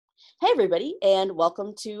Hey, everybody, and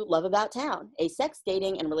welcome to Love About Town, a sex,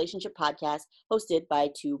 dating, and relationship podcast hosted by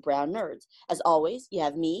two brown nerds. As always, you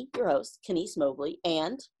have me, your host, Kenise Mobley,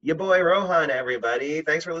 and your boy Rohan, everybody.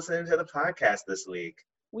 Thanks for listening to the podcast this week.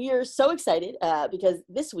 We are so excited because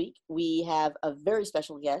this week we have a very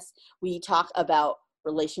special guest. We talk about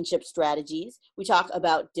relationship strategies, we talk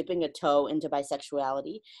about dipping a toe into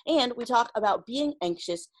bisexuality, and we talk about being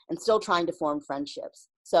anxious and still trying to form friendships.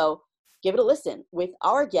 So give it a listen with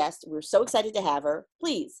our guest. We're so excited to have her.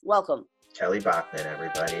 Please welcome Kelly Bachman,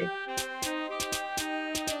 everybody.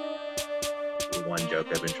 One joke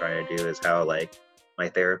I've been trying to do is how my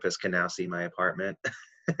therapist can now see my apartment.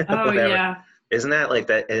 Oh yeah. Isn't that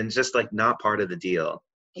that? And it's just not part of the deal.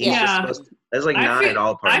 He's just supposed to, that's not at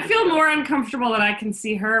all part of the deal. I feel more uncomfortable that I can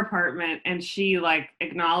see her apartment and she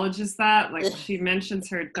acknowledges that. She mentions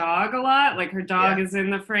her dog a lot. Her dog is in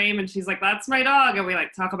the frame and she's like, "That's my dog." And we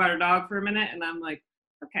talk about her dog for a minute and I'm like,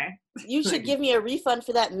 okay. You should give me a refund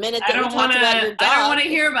for that minute that we talked about your dog. I don't want to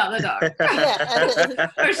hear about the dog.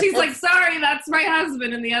 Or she's like, "Sorry, that's my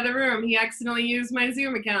husband in the other room. He accidentally used my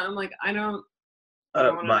Zoom account." I'm like, I don't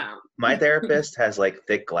my therapist has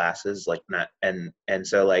thick glasses, and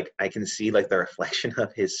so I can see the reflection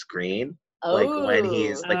of his screen when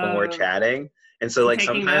he's when we're chatting, and so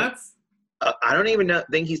taking notes? I don't even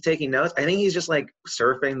think he's taking notes. I think he's just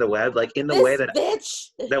surfing the web, in the way that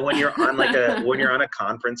that when you're on when you're on a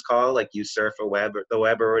conference call, you surf the web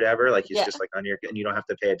or whatever, he's just on your, and you don't have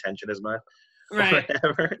to pay attention as much. Right.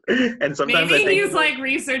 Whatever. And sometimes maybe he's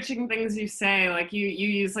researching things you say, you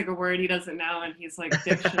use a word he doesn't know and he's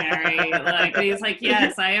dictionary, he's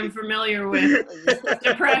yes, I am familiar with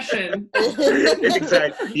depression.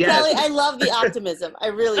 Exactly. Yes. Kelly, I love the optimism. I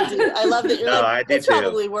really do. I love that you're I do it's too.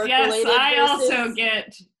 probably work related. Yes, I also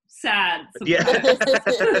get sad sometimes.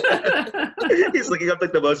 Yeah. He's looking up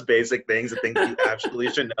the most basic things, the things you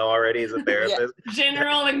absolutely should know already as a therapist. Yeah.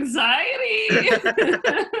 General anxiety.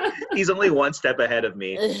 He's only one step ahead of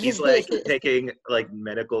me. He's taking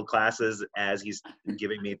medical classes as he's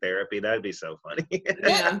giving me therapy. That'd be so funny.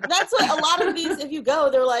 Yeah, that's what a lot of these, if you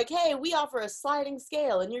go, they're like, "Hey, we offer a sliding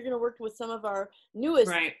scale and you're going to work with some of our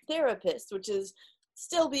newest therapists," which is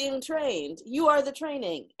still being trained. You are the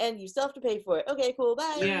training and you still have to pay for it. Okay, cool,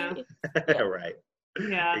 bye. Yeah. Right.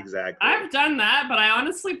 Yeah. Exactly. I've done that, but I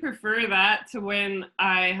honestly prefer that to when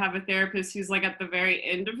I have a therapist who's at the very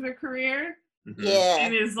end of their career. Mm-hmm. Yeah.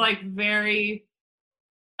 And is very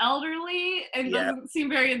elderly and doesn't seem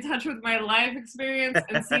very in touch with my life experience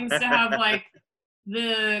and seems to have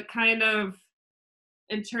the kind of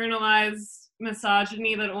internalized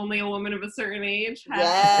misogyny that only a woman of a certain age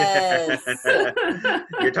has. Yes.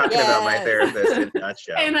 You're talking about my therapist in a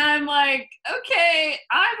nutshell. And I'm okay,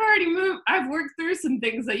 I've worked through some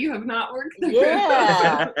things that you have not worked through.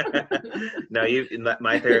 Yeah. No,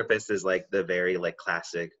 my therapist is the very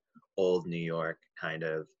classic old New York kind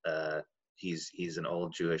of, he's an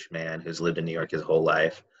old Jewish man who's lived in New York his whole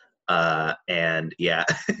life. And yeah,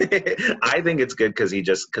 I think it's good because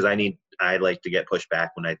I like to get pushed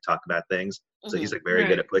back when I talk about things. So he's very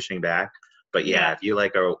good at pushing back. But if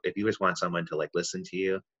you just want someone to listen to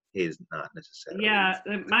you, he's not necessarily. Yeah,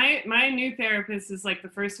 my new therapist is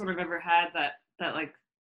the first one I've ever had that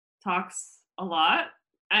talks a lot.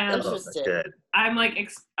 And Interesting. Good. I'm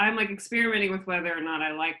I'm experimenting with whether or not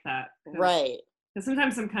I like that. Right. Because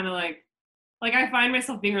sometimes I'm kind of I find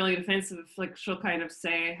myself being really defensive if she'll kind of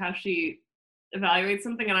say how she evaluates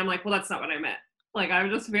something and I'm well, that's not what I meant. I'm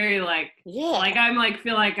just very I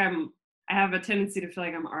have a tendency to feel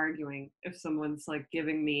I'm arguing if someone's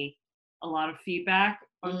giving me a lot of feedback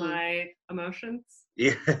on my emotions.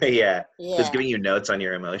 Yeah. Just giving you notes on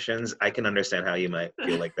your emotions. I can understand how you might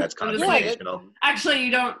feel that's confrontational. Actually,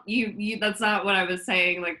 you don't. You. That's not what I was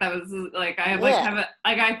saying. That was I have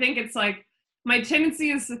I think it's my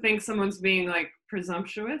tendency is to think someone's being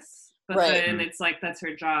presumptuous, but then it's that's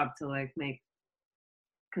her job to make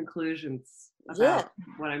conclusions about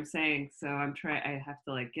what I'm saying. So I'm trying. I have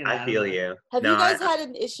to get. I feel you. Have you guys had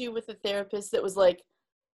an issue with a therapist that was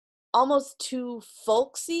almost too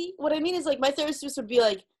folksy? What I mean is my therapist would be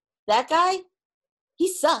 "That guy, he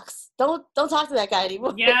sucks. Don't talk to that guy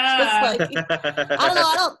anymore." Yeah. I don't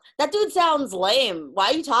know. That dude sounds lame.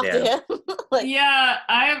 Why you talk to him? Yeah,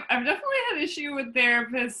 I've definitely had issue with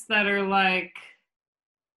therapists that are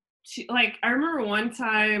I remember one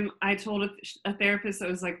time I told a therapist that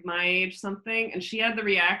was my age something, and she had the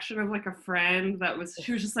reaction of a friend that was,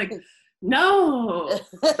 she was just no.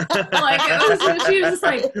 She was just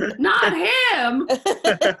not him.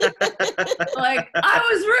 I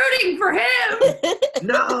was rooting for him.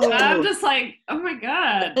 No. And I'm just oh my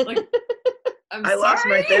God. I lost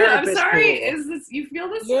my therapist. I'm sorry. Is this, you feel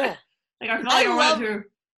this? Yeah. Like, I feel like I love- wanted to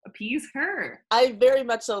appease her. I very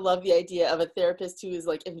much so love the idea of a therapist who is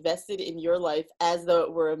like invested in your life as though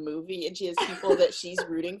it were a movie, and she has people that she's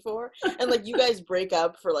rooting for, and like you guys break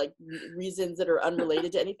up for like reasons that are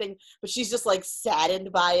unrelated to anything, but she's just like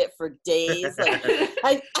saddened by it for days. Like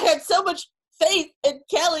I had so much faith in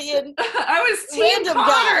Kelly, and I was Team random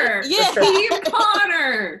Connor. guy. Yeah. Team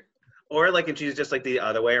Connor. Or like, and she's just like the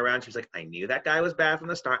other way around. She's like, I knew that guy was bad from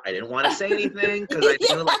the start. I didn't want to say anything because I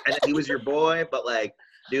knew like and he was your boy, but like,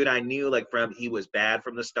 dude, I knew like he was bad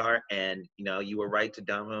from the start, and you know you were right to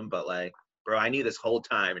dump him, but like, bro, I knew this whole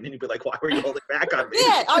time. And then you'd be like, why were you holding back on me?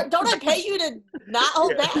 Yeah, don't I pay you to not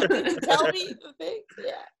hold back, to tell me the things?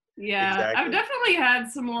 Yeah. Yeah, Exactly. I've definitely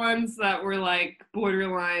had some ones that were like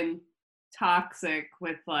borderline toxic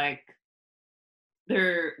with like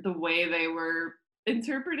the way they were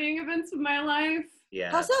interpreting events of my life.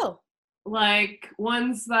 Yeah. How so? Like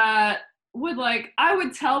ones that would like I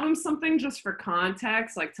would tell them something just for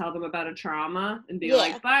context, like tell them about a trauma and be Yeah.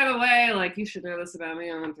 like, by the way, like you should know this about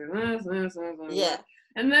me. I went through this. Yeah.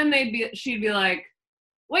 And then she'd be like,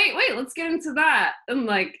 wait, let's get into that, and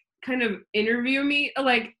like kind of interview me,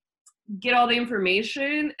 like get all the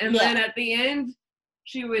information, and then at the end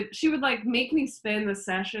she would like make me spend the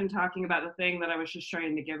session talking about the thing that I was just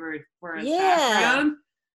trying to give her for as background,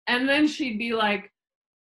 and then she'd be like,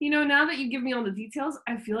 you know, now that you give me all the details,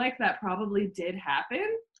 I feel like that probably did happen.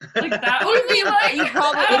 Like that would be like, You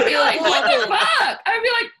probably I would be like, did what the happen. fuck? I'd be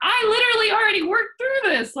like, I literally already worked through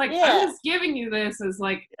this. Like Yeah. I'm just giving you this as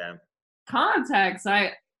like Yeah. context.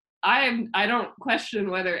 I don't question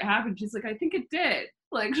whether it happened. She's like, I think it did.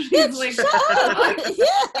 Like she's Bitch, like, shut up. Yeah.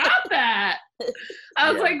 stop that.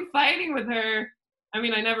 I was Yeah. like fighting with her. I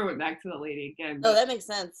mean, I never went back to the lady again. Oh, but that makes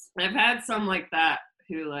sense. I've had some like that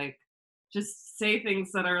who like just say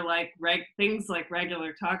things that are like things like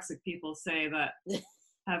regular toxic people say that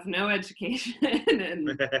have no education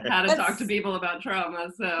and how to talk to people about trauma.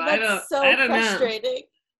 So I That's don't know. frustrating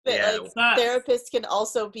that Yeah. like Sucks. therapists can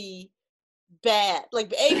also be bad,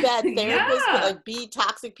 like bad therapists, but Yeah. like be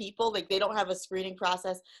toxic people. Like they don't have a screening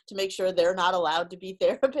process to make sure they're not allowed to be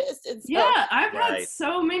therapists. And so, Yeah, I've had Right.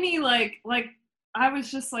 so many like I was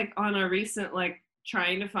just like on a recent like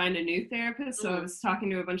trying to find a new therapist, so I was talking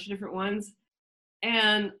to a bunch of different ones,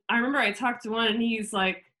 and I remember I talked to one, and he's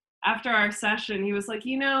like, after our session, he was like,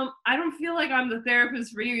 you know, I don't feel like I'm the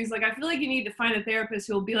therapist for you. He's like, I feel like you need to find a therapist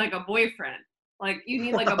who'll be like a boyfriend. Like you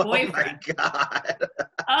need like a boyfriend. Oh my God.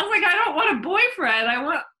 I was like, I don't want a boyfriend. I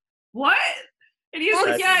want what? And he was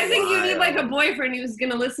like, That's yeah, I think you need like a wild. boyfriend who's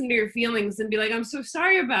gonna listen to your feelings and be like, I'm so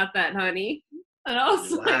sorry about that, honey. And I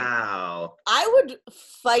was like, Wow. I would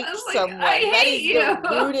fight I was like, someone. I That hate is the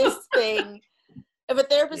you. rudest thing. If a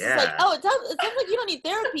therapist is like, Yeah. oh, it sounds like you don't need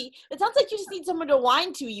therapy. It sounds like you just need someone to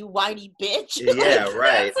whine to, you whiny bitch. Yeah,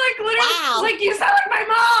 right. it's like literally, Wow. it's like you sound like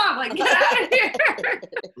my mom. Like get out of here.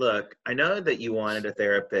 Look, I know that you wanted a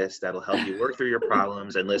therapist that'll help you work through your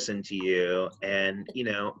problems and listen to you and, you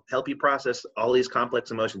know, help you process all these complex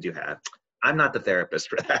emotions you have. I'm not the therapist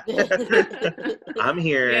for that. I'm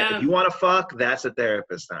here. Yeah. If you want to fuck, that's a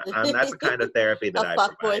therapist. That's the kind of therapy that A I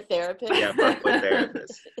fuckboy provide. therapist. Yeah, fuckboy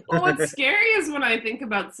therapist. Well, what's scary is when I think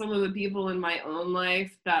about some of the people in my own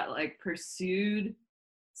life that like pursued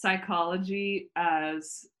psychology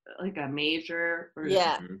as like a major or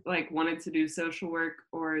Yeah. like wanted to do social work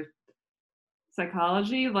or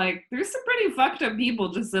psychology. Like there's some pretty fucked up people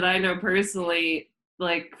just that I know personally,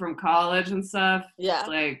 like from college and stuff. Yeah.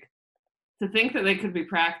 Like to think that they could be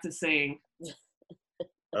practicing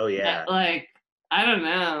Oh yeah. that, like I don't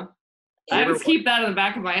know. You I ever just keep that in the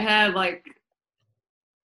back of my head, like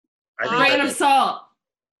I think grain that- of salt.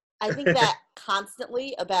 I think that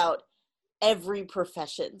constantly about every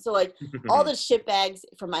profession. So like all the shitbags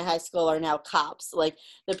from my high school are now cops. Like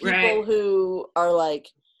the people Right. who are like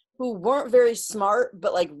who weren't very smart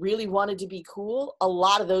but like really wanted to be cool. A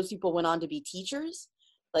lot of those people went on to be teachers.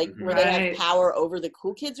 Like where they Right. have power over the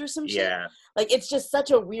cool kids or some shit. yeah. Like it's just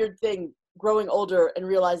such a weird thing growing older and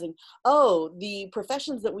realizing, oh, the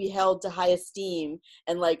professions that we held to high esteem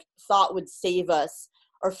and like thought would save us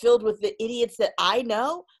are filled with the idiots that I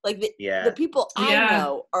know. Like the Yeah. people I Yeah.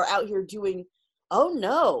 know are out here doing, oh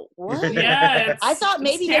no, what? Yeah, I thought it's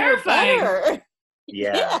maybe they were terrifying. better.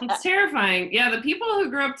 Yeah. It's terrifying. Yeah, the people who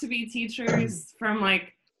grew up to be teachers from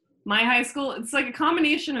like my high school, it's like a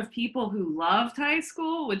combination of people who loved high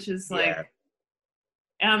school, which is like, Yeah.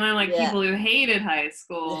 and then like Yeah. people who hated high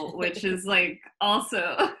school, which is like also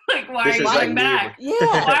like, why This are you is going like back? Yeah.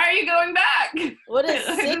 Why are you going back? What a Like,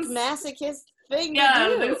 sick this- masochist thing Yeah,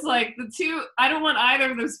 to do. it's like the two, I don't want either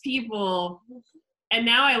of those people. And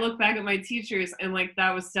now I look back at my teachers and like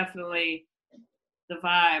that was definitely the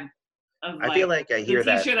vibe. of I like feel like I the hear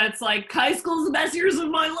that. teacher that's like, high school's the best years of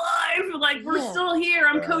my life. Like, we're Yeah. still here.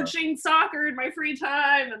 I'm Uh, coaching soccer in my free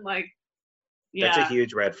time. And like, That's a yeah.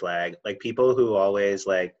 huge red flag. Like people who always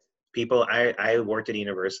like people. I worked at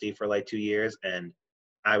university for like 2 years, and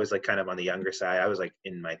I was like kind of on the younger side. I was like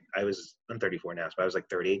I'm 34 now, so I was like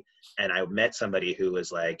 30, and I met somebody who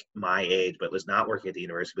was like my age, but was not working at the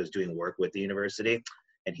university, but was doing work with the university,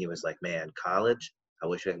 and he was like, "Man, college. I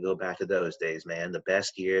wish I could go back to those days, man. The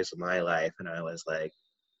best years of my life." And I was like,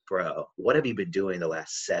 bro, what have you been doing the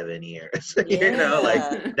last 7 years? Like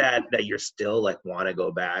Yeah. that you're still like want to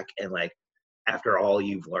go back and like after all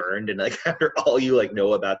you've learned and like after all you like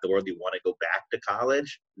know about the world, you want to go back to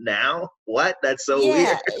college now? What? That's so Yeah.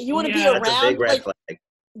 weird. You want to be Yeah. That's a big around, red like, flag.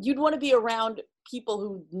 you'd want to be around people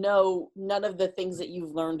who know none of the things that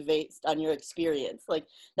you've learned based on your experience. Like,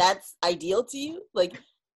 that's ideal to you. Like,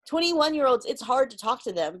 21-year-olds, it's hard to talk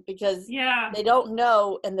to them because Yeah. they don't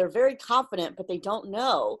know, and they're very confident, but they don't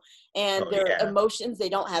know. And Oh their yeah. emotions, they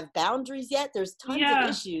don't have boundaries yet. There's tons Yeah. of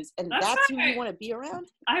issues, and That's that's who why you want to be around.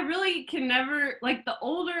 I really can never, like, the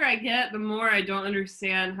older I get, the more I don't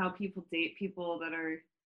understand how people date people that are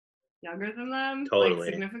younger than them, like, Totally.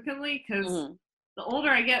 significantly, because Mhm. the older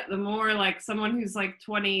I get, the more, like, someone who's, like,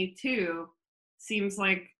 22 seems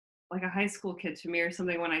like a high school kid to me or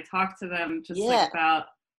something when I talk to them, just, Yeah. like, about,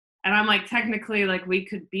 and I'm like, technically, like, we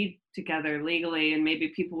could be together legally, and maybe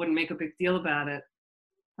people wouldn't make a big deal about it,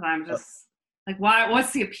 but I'm just, like,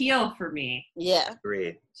 what's the appeal for me Yeah.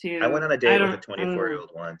 Agree. to, I went on a I date with a don't know.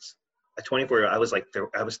 24-year-old once. A 24-year-old. I was like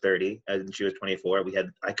I was 30 and she was 24.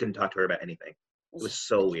 I couldn't talk to her about anything. It was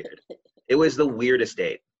so weird. It was the weirdest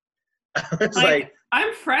date. It's like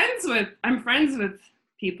I'm friends with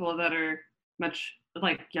people that are much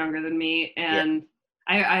like younger than me, and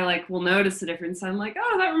I like will notice the difference. I'm like,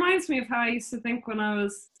 oh, that reminds me of how I used to think when I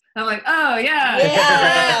was. I'm like, oh yeah,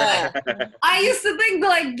 Yeah. I used to think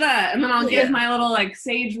like that, and then I'll Yeah. give my little like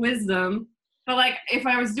sage wisdom. But like, if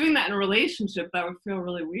I was doing that in a relationship, that would feel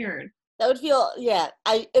really weird. That would feel, yeah.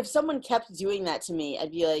 If someone kept doing that to me,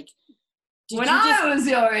 I'd be like, did When you just, I was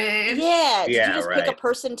your age, yeah, did you Yeah, just pick a right.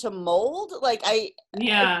 person to mold? Like,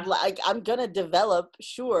 yeah, like, I'm gonna develop,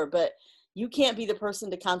 sure, but you can't be the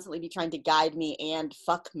person to constantly be trying to guide me and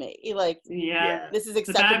fuck me. Like, yeah, Yeah. this is a bad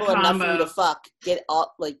acceptable enough for you to combo. fuck. Get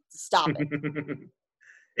all, like, stop it.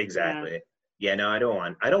 Exactly. Yeah, no, I don't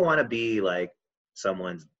want to be like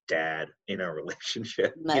someone's dad in a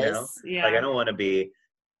relationship, Nice. Yeah, Like I don't want to be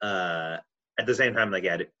at the same time like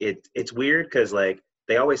yeah, it's weird cuz like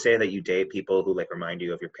they always say that you date people who like remind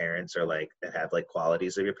you of your parents or like that have like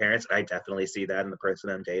qualities of your parents. I definitely see that in the person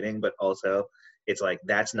I'm dating, but also it's like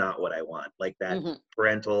that's not what I want. Like that Mhm.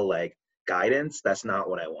 parental like guidance, that's not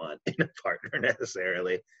what I want in a partner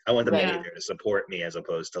necessarily. I want them to Right. be there to support me as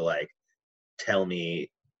opposed to like tell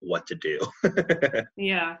me what to do.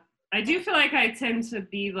 yeah. I do feel like I tend to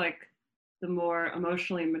be like the more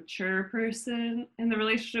emotionally mature person in the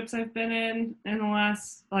relationships I've been in the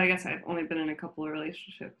last, well, I guess I've only been in a couple of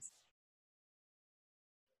relationships.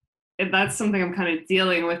 And that's something I'm kind of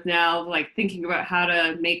dealing with now, like thinking about how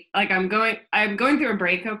to make, like I'm going through a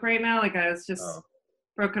breakup right now. Like I was just Oh,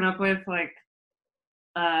 broken up with like,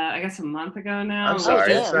 I guess a month ago now. I'm We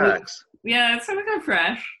sorry, it damn. sucks. Yeah, it's kind of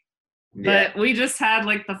fresh. Yeah. But we just had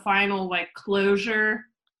like the final like closure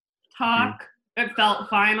talk. It felt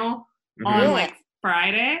final on Yeah. like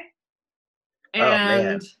Friday. Oh,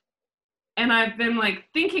 man. And I've been like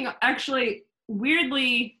thinking actually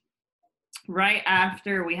weirdly right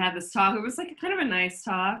after we had this talk, it was like kind of a nice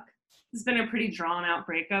talk. It's been a pretty drawn out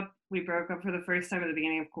breakup. We broke up for the first time at the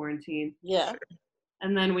beginning of quarantine. Yeah.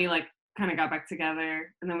 And then we like kind of got back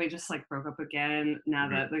together, and then we just like broke up again now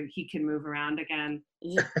Mhm. that like, he can move around again.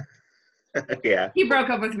 Yeah. Yeah. He broke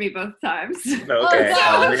up with me both times. Okay. no. Oh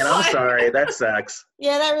man, I'm Like- sorry. That sucks.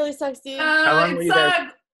 Yeah, that really sucks, dude. How long were you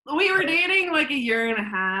guys- We were dating like a year and a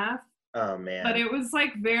half, Oh man. but it was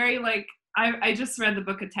like very like I just read the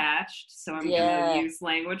book Attached, so I'm Yeah. gonna use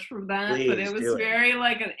language from that. But Please it was do it. very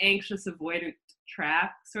like an anxious avoidant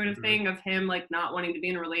trap sort of Mhm. thing of him like not wanting to be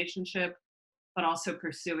in a relationship, but also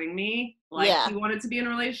pursuing me. Like Yeah. he wanted to be in a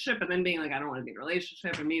relationship and then being like, I don't want to be in a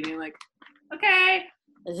relationship, and me being like, okay,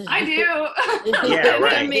 I do. Yeah, And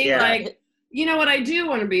right, then being yeah. like, you know what, I do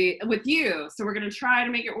want to be with you, so we're gonna try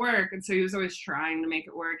to make it work. And so he was always trying to make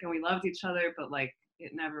it work, and we loved each other, but like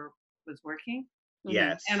it never was working.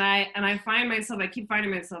 Yes. And I keep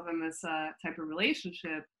finding myself in this type of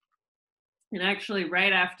relationship. And actually,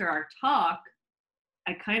 right after our talk,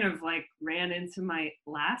 I kind of like ran into my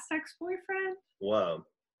last ex-boyfriend, Whoa.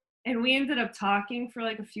 and we ended up talking for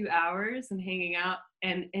like a few hours and hanging out.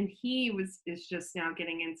 And he is just now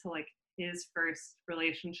getting into like his first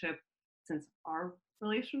relationship since our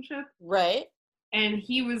relationship. Right. And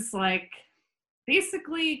he was like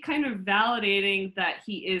basically kind of validating that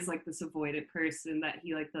he is like this avoidant person, that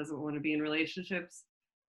he like doesn't want to be in relationships.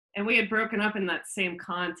 And we had broken up in that same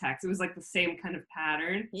context. It was like the same kind of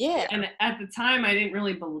pattern. Yeah. And at the time I didn't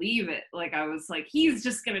really believe it. Like I was like, he's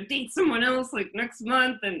just gonna date someone else like next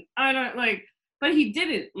month, and I don't like, but he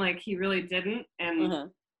didn't. Like he really didn't. And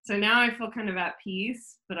so now I feel kind of at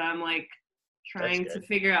peace, but I'm like trying to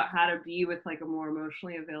figure out how to be with like a more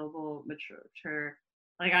emotionally available, mature.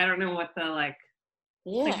 Like I don't know what the like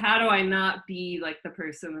how do I not be like the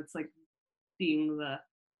person that's like being the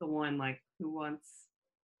one like who wants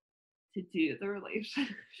to do the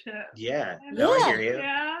relationship. Yeah, no, I hear you.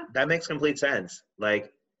 Yeah, that makes complete sense.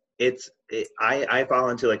 Like I fall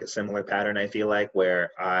into like a similar pattern, I feel like, where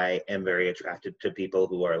I am very attracted to people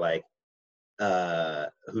who are like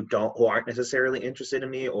who aren't necessarily interested in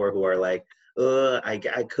me, or who are like,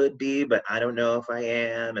 I could be, but I don't know if I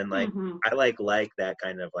am. And like, I like that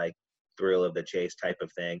kind of like thrill of the chase type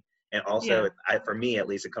of thing. And also for me, at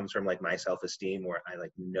least, it comes from like my self-esteem, where I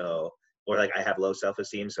like know, or like I have low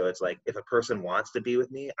self-esteem. So it's like, if a person wants to be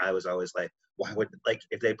with me, I was always like, why would, like,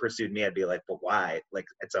 if they pursued me, I'd be like, but why? Like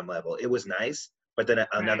at some level it was nice, but then at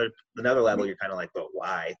another level, you're kind of like, but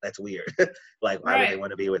why? That's weird. Like, why would they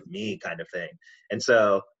want to be with me, kind of thing. And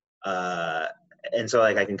so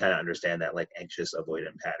like, I can kind of understand that like anxious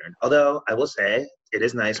avoidant pattern. Although I will say it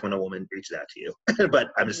is nice when a woman reaches out to you. But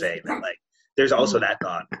I'm just saying that like, there's also that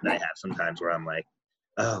thought that I have sometimes where I'm like,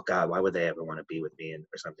 oh God, why would they ever want to be with me,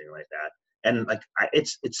 or something like that. And like,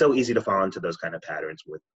 it's so easy to fall into those kind of patterns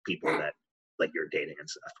with people that like you're dating and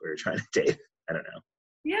stuff, or you're trying to date. I don't know.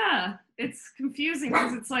 Yeah, it's confusing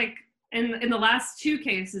because it's like in the last two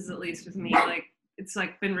cases, at least with me, like it's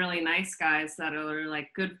like been really nice guys that are like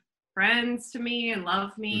good friends to me and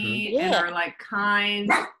love me and are like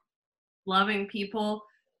kind, loving people.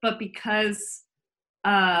 But because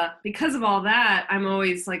of all that, I'm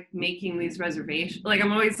always like making these reservations. Like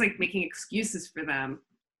I'm always like making excuses for them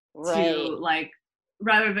to like,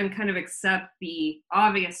 rather than kind of accept the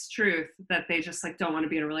obvious truth that they just like don't want to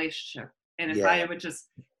be in a relationship. And if I would just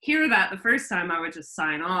hear that the first time, I would just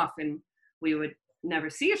sign off and we would never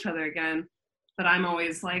see each other again. But I'm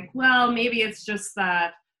always like, well, maybe it's just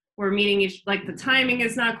that we're meeting like the timing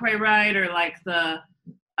is not quite right, or like the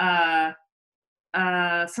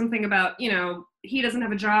something about, you know, he doesn't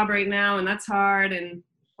have a job right now and that's hard, and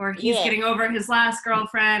or he's getting over his last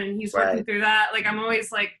girlfriend and he's working through that. Like I'm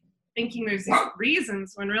always like thinking there's these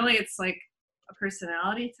reasons when really it's like a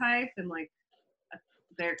personality type and like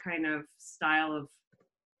their kind of style of,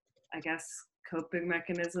 I guess, coping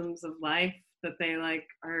mechanisms of life, that they like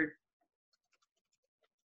are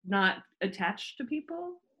not attached to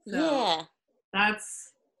people. So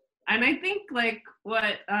that's, and I think like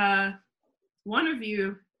what one of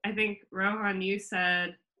you, I think Rohan, you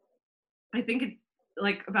said, I think it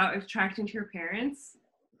like about attracting to your parents.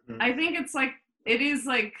 I think it's like, it is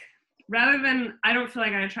like, rather than, I don't feel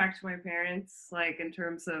like I attract to my parents, like in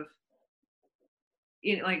terms of,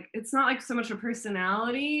 you know, like it's not like so much a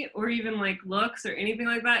personality or even like looks or anything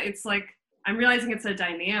like that. It's like I'm realizing it's a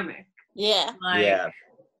dynamic. Like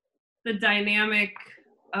the dynamic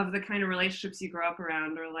of the kind of relationships you grow up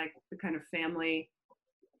around, or like the kind of family.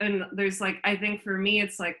 And there's like, I think for me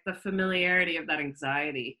it's like the familiarity of that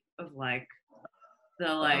anxiety of like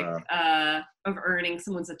the like of earning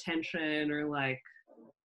someone's attention, or like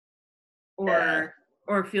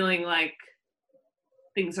or feeling like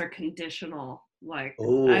things are conditional. Like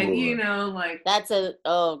you know, like that's a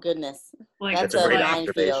goodness. Like that's a great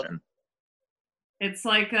observation. It's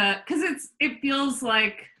like because it feels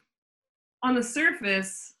like on the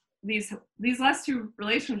surface these last two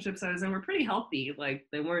relationships I was in were pretty healthy. Like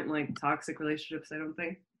they weren't like toxic relationships, I don't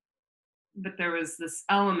think. But there was this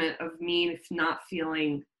element of me not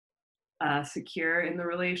feeling secure in the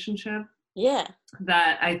relationship.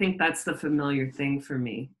 That I think that's the familiar thing for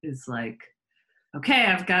me, is like, okay,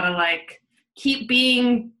 I've got to like keep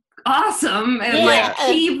being awesome and like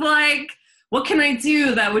keep like, what can I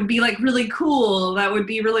do that would be like really cool, that would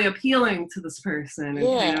be really appealing to this person, and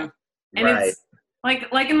kind of, and it's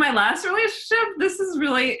like in my last relationship, this is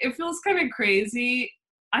really, it feels kind of crazy.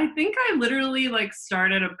 I think I literally like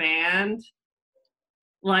started a band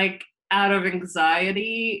like out of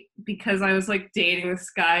anxiety because I was like dating this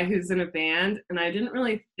guy who's in a band, and I didn't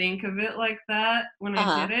really think of it like that when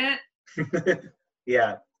I did it.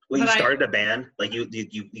 Well, you started a band, like you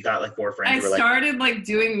got like 4 friends. I started like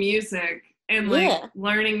doing music and like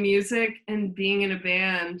learning music and being in a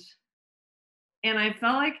band And I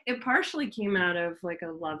felt like it partially came out of like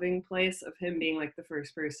a loving place of him being like the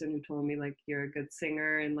first person who told me like you're a good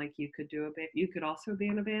singer and like you could do a bit, you could also be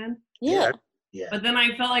in a band. Yeah. Yeah. But then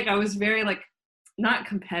I felt like I was very like not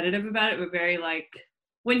competitive about it, but very like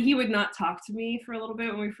when he would not talk to me for a little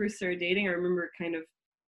bit when we first started dating, I remember kind of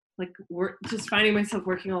like just finding myself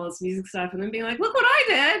working all this music stuff and then being like, look what I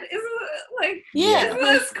did. Isn't it like, Yeah. isn't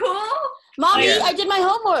this cool? Mommy, Yeah. I did my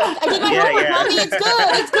homework. I did my Yeah, homework. yeah. Mommy, it's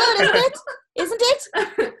good. It's good, isn't it? Isn't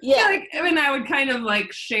it? Yeah. Like, I mean, I would kind of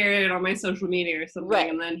like share it on my social media or something, Right.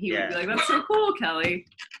 and then he would be Yeah. like, "That's so cool, Kelly."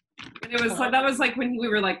 And it was like that was like when we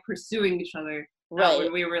were like pursuing each other, not Right.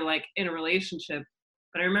 when we were like in a relationship.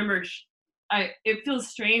 But I remember, it feels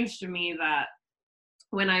strange to me that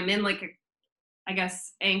when I'm in like a, I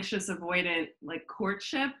guess, anxious, avoidant like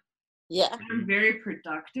courtship, Yeah. I'm very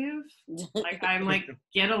productive. Like I'm like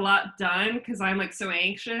get a lot done because I'm like so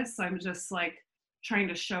anxious. I'm just like trying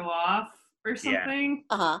to show off or Yeah. something.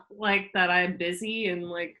 Uh-huh. Like that I'm busy and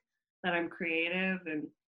like that I'm creative and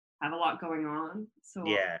have a lot going on. So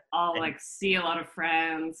Yeah. I'll And- like see a lot of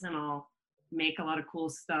friends and I'll make a lot of cool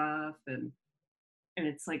stuff and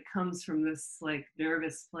it's like comes from this like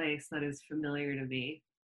nervous place that is familiar to me.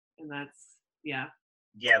 And that's Yeah,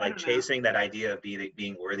 I like don't know. chasing that idea of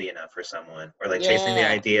being worthy enough for someone, or like chasing the Yeah.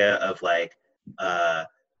 idea of like,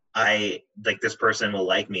 I like this person will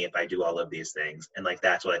like me if I do all of these things, and like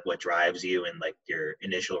that's what drives you and like your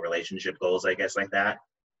initial relationship goals, I guess, like that.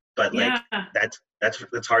 But like yeah.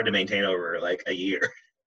 that's hard to maintain over like a year.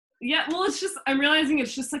 Yeah, well, it's just, I'm realizing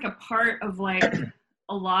it's just like a part of like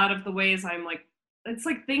a lot of the ways I'm like, it's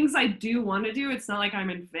like things I do want to do. It's not like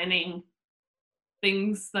I'm inventing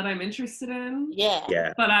things that I'm interested in, Yeah.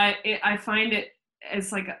 Yeah, but I find it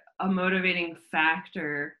as like a motivating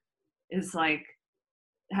factor is like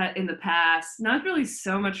in the past, not really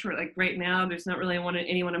so much for like right now, there's not really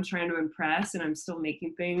anyone I'm trying to impress and I'm still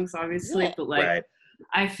making things obviously, Yeah. but like, right.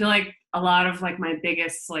 I feel like a lot of like my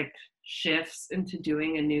biggest like shifts into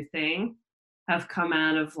doing a new thing have come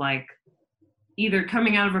out of like either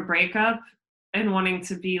coming out of a breakup and wanting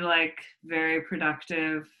to be like very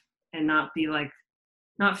productive and not feel like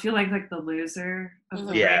the loser of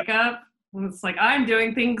the Yeah. breakup. And it's like I'm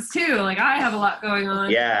doing things too. Like I have a lot going on.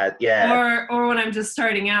 Yeah, yeah, Or when I'm just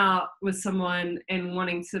starting out with someone and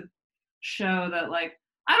wanting to show that like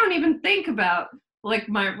I don't even think about like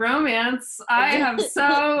my romance. I have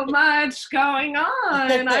so much going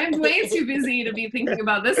on. I'm way too busy to be thinking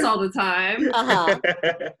about this all the time. Uh-huh.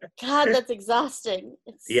 God, that's exhausting.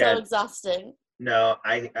 It's Yeah. so exhausting. No,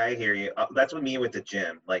 I hear you. That's what me with the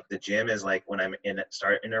gym. Like the gym is like when I'm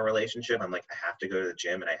start in a relationship, I'm like I have to go to the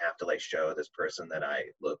gym and I have to like show this person that I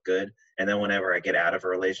look good. And then whenever I get out of a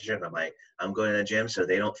relationship, I'm like I'm going to the gym so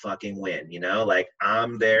they don't fucking win. You know, like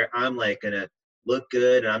I'm there. I'm like gonna look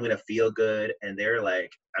good and I'm gonna feel good. And they're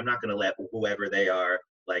like I'm not gonna let whoever they are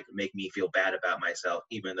like make me feel bad about myself,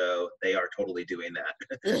 even though they are totally doing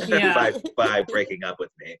that Yeah. by breaking up with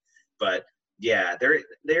me. But yeah, they're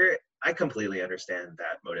I completely understand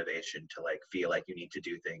that motivation to like feel like you need to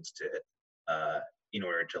do things to in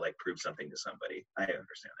order to like prove something to somebody. I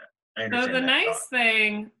understand that. I So understand the that nice thought.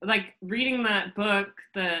 thing, like reading that book,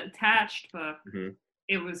 the Attached book, Mhm.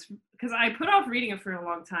 it was because I put off reading it for a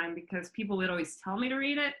long time because people would always tell me to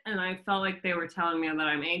read it, and I felt like they were telling me that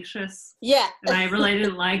I'm anxious, Yeah. and I really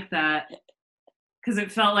didn't like that because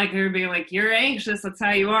it felt like they were being like, "You're anxious, that's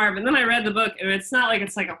how you are." But then I read the book, and it's not like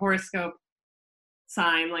it's like a horoscope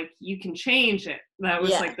sign, like you can change it. That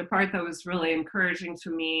was Yeah. like the part that was really encouraging to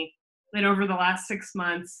me. And over the last 6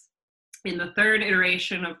 months, in the third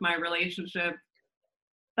iteration of my relationship,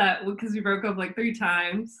 that because we broke up like 3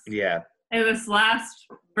 times, Yeah. and this last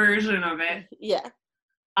version of it, Yeah.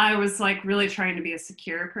 I was like really trying to be a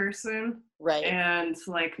secure person Right. and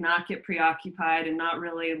like not get preoccupied and not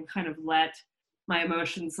really kind of let my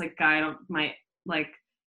emotions like guide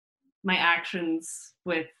my actions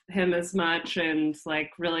with him as much, and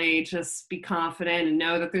like really just be confident and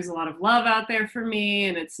know that there's a lot of love out there for me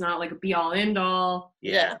and it's not like a be all end all.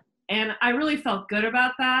 Yeah. And I really felt good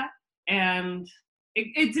about that. And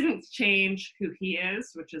it didn't change who he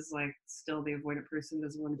is, which is like still the avoidant person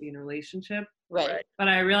doesn't want to be in a relationship. Right. Right. But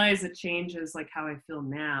I realize it changes like how I feel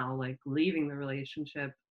now, like leaving the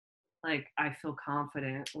relationship. Like I feel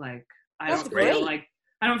confident. Like I That's don't great. feel like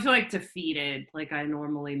I don't feel like defeated like I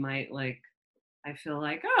normally might. Like I feel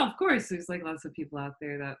like, oh, of course there's like lots of people out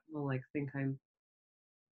there that will like think I'm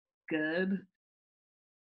good.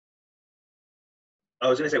 I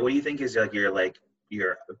was gonna say, what do you think is like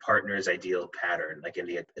your partner's ideal pattern, like in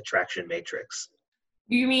the attraction matrix?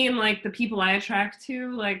 You mean like the people I attract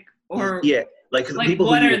to, like, or Yeah, like the like people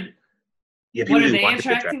what who are you, Yeah, people What are you they want to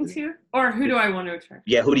be attracting attracted to? Or who do I want to attract?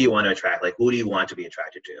 Yeah, who do you want to attract? Like, who do you want to be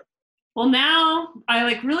attracted to? Well, now I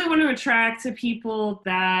like really want to attract to people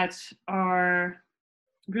that are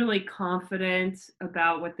really confident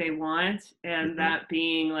about what they want, and Mhm. that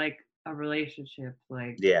being like a relationship,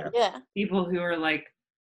 like Yeah. Yeah. people who are like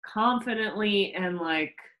confidently and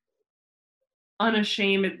like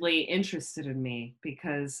unashamedly interested in me,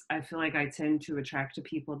 because I feel like I tend to attract to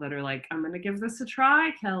people that are like, I'm gonna give this a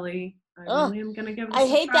try, Kelly. I Oh, really am gonna give this I a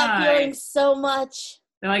hate that try. feeling so much.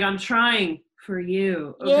 They're like, I'm trying for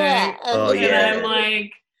you, okay? Yeah. Oh, And yeah. I'm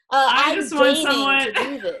like, I I'm just want dating someone to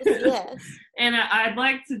do this. Yes. and I'd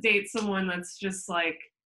like to date someone that's just like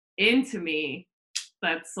into me.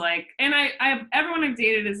 That's like, and I everyone I've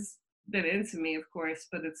dated has been into me, of course,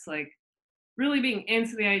 but it's like really being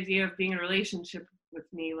into the idea of being in a relationship with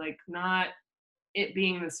me, like not it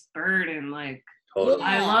being this burden. Like, Totally.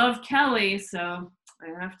 I Yeah. love Kelly, so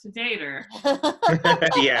I have to date her.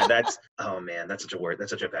 Yeah, oh man, that's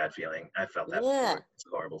such a bad feeling. I felt that Yeah. before. It's a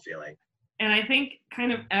horrible feeling. And I think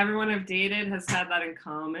kind of everyone I've dated has had that in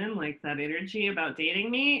common, like that energy about dating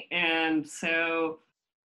me. And so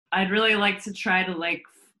I'd really like to try to like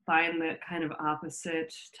find that kind of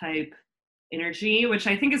opposite type energy, which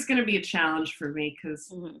I think is going to be a challenge for me, because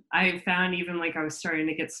Mhm. I found even like I was starting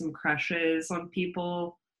to get some crushes on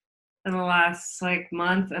people in the last like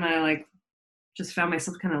month, and I like just found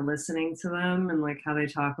myself kind of listening to them and like how they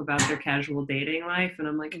talk about their casual dating life, and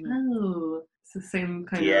I'm like, Mhm. oh, it's the same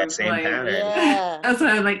kind Yeah, of same like, pattern. Yeah. that's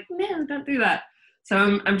why I'm like, no, don't do that.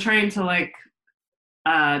 So I'm trying to like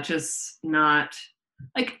just not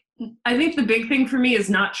like, I think the big thing for me is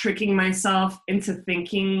not tricking myself into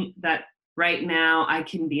thinking that right now I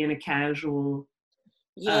can be in a casual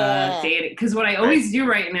Yeah. dating, because what I always do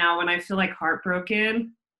right now when I feel like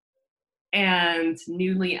heartbroken and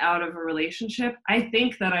newly out of a relationship, I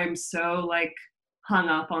think that I'm so like hung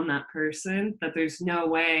up on that person that there's no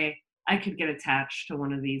way I could get attached to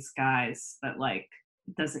one of these guys that like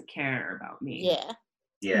doesn't care about me. Yeah.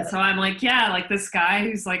 Yeah. And so I'm like, yeah, like this guy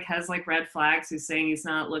who's like has like red flags, who's saying he's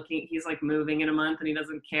not looking, he's like moving in a month and he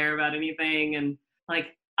doesn't care about anything, and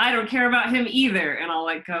like I don't care about him either, and I'll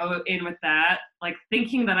like go in with that, like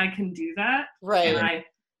thinking that I can do that. Right. And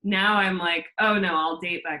now I'm like, oh no, I'll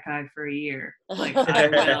date that guy for a year. Like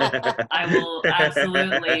I will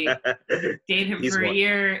absolutely date him He's for a one-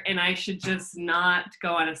 year, and I should just not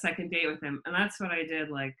go on a second date with him. And that's what I did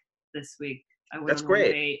like this week. I went That's on one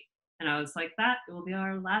great. date, and I was like, that will be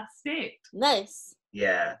our last date. Nice.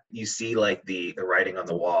 Yeah, you see like the writing on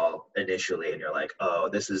the wall initially, and you're like, oh,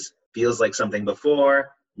 feels like something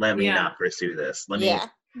before. Let me Yeah. not pursue this. Yeah.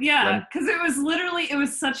 Yeah, because it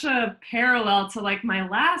was such a parallel to like my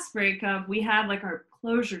last breakup. We had like our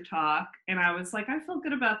closure talk, and I was like, I feel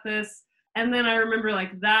good about this. And then I remember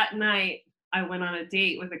like that night I went on a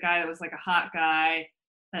date with a guy that was like a hot guy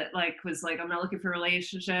that like was like, I'm not looking for a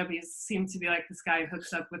relationship. He seemed to be like this guy who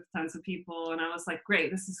hooks up with tons of people, and I was like, great,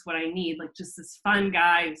 this is what I need, like just this fun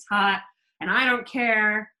guy who's hot and I don't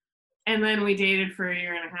care. And then we dated for a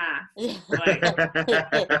year and a half.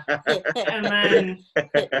 And then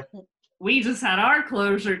we just had our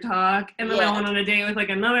closure talk, and then I went on a date with like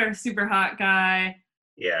another super hot guy.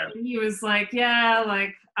 Yeah. And he was like, yeah,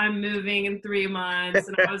 like I'm moving in 3 months.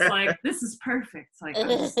 And I was like, this is perfect. Like I'm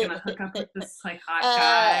just gonna hook up with this like hot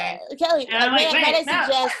guy. Kelly, And I'm like, might I wait, no.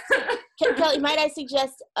 suggest Kelly, might I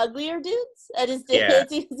suggest uglier dudes? Yeah. It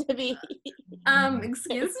seems to be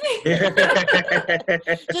Excuse me?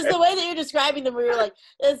 just the way that you're describing them, where you're like,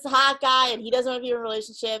 this hot guy and he doesn't want to be in a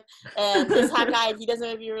relationship, and this hot guy and he doesn't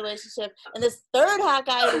want to be in a relationship, and this third hot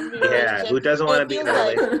guy who doesn't want to be in a Yeah, relationship. who doesn't want to be in a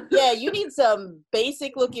relationship? Yeah, you need some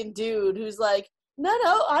basic looking dude who's like, no,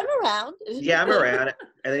 I'm around. Yeah, I'm around. And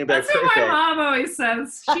then you'd be like, That's what my perfect. mom always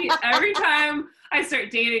says. Every time I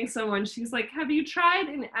start dating someone, she's like, have you tried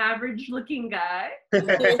an average looking guy?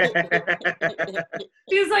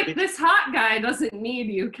 She's like, this hot guy doesn't need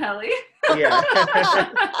you, Kelly. Yeah.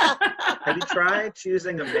 Have you tried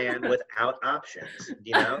choosing a man without options?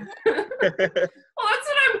 You know? Well, that's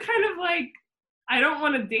what I'm kind of like. I don't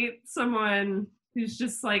want to date someone who's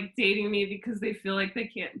just like dating me because they feel like they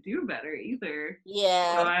can't do better either.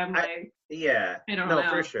 Yeah. So I'm like, Yeah. I don't know.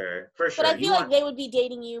 For sure. For sure. But I feel like they would be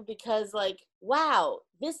dating you because, like, wow,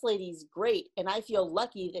 this lady's great, and I feel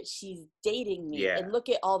lucky that she's dating me. Yeah. And look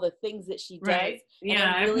at all the things that she does. Right.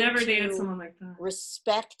 Yeah, I'm I've willing never to dated someone like that.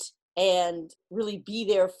 respect and really be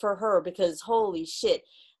there for her, because holy shit,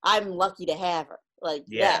 I'm lucky to have her. Like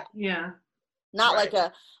that. Yeah. Not Right.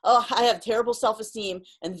 like I have terrible self-esteem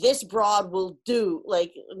and this broad will do.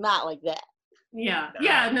 Like, not like that. Yeah. No.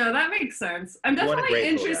 Yeah, no, that makes sense. I'm You want a definitely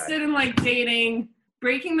grateful interested guy. in like dating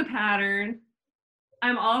breaking the pattern.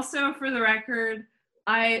 I'm also, for the record,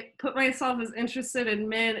 I put myself as interested in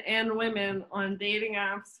men and women on dating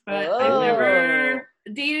apps, but I've never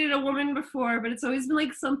dated a woman before, but it's always been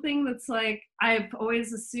like something that's like I've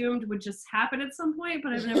always assumed would just happen at some point,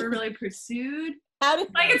 but I've never really pursued.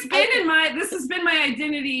 This has been my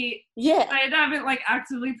identity. Yeah. I haven't like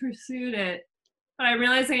actively pursued it, but I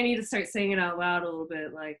realize I need to start saying it out loud a little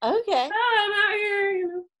bit, like, okay. Oh, I'm out here, you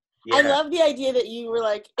know. Yeah. I love the idea that you were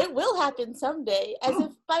like, it will happen someday, as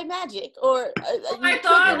if by magic, or I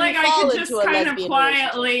thought like I could just kind of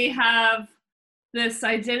quietly have this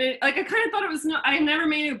identity. Like I kind of thought it was I never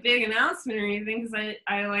made a big announcement or anything because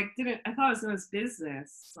I like didn't. I thought it was nobody's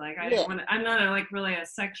business. Like I didn't want to. I'm not really a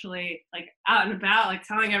sexually like out and about like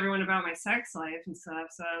telling everyone about my sex life and stuff.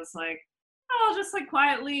 So I was like, oh, I'll just like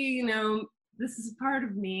quietly, you know, this is a part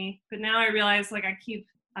of me. But now I realize like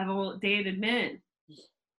I've all dated men.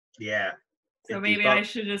 Yeah. So maybe I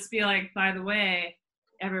should just be like, by the way,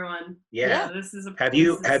 everyone. Yeah. This is have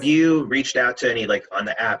you reached out to any, like on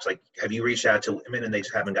the apps, like have you reached out to women and they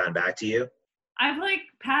just haven't gotten back to you? I've like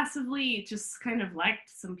passively just kind of liked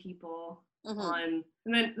some people on,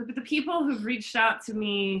 and then the people who've reached out to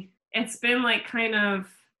me, it's been like kind of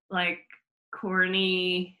like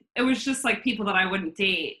corny. It was just like people that I wouldn't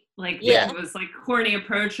date. Like it was like corny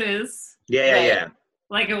approaches. Yeah.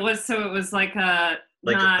 Like it was like a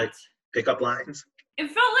like pickup lines. It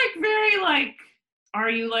felt like very like, are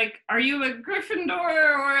you a Gryffindor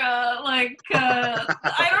or I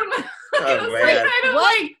don't know. It was like kind of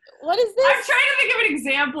like, what is this? I'm trying to think of an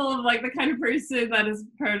example of like the kind of person that has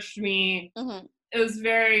approached me. It was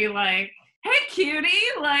very like, hey cutie,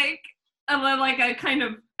 like, and then like a kind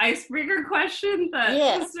of icebreaker question that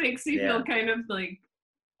just makes you feel kind of like,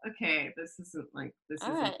 okay, this isn't.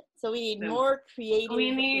 All right, so we need more creative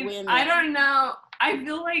women. I don't know. I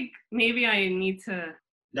feel like maybe I need to.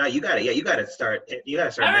 No, you got it. Yeah, you got to start. I don't know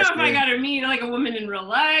if I got to meet like a woman in real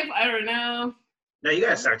life. I don't know. No, you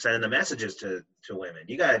got to start sending the messages to women.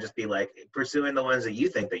 You got to just be like pursuing the ones that you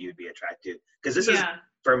think that you'd be attracted to. Because this is,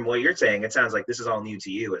 from what you're saying, it sounds like this is all new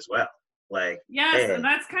to you as well. Like, yes, and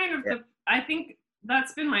that's kind of I think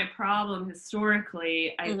that's been my problem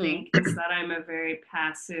historically, I think, is that I'm a very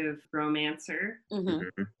passive romancer.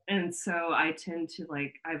 And so I tend to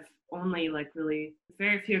like, I've only like really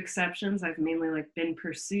very few exceptions. I've mainly like been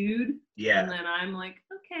pursued. Yeah. And then I'm like,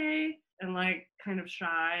 okay. And like kind of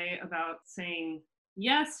shy about saying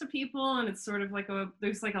yes to people. And it's sort of like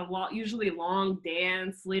there's like usually long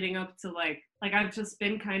dance leading up to like I've just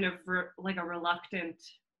been kind of like a reluctant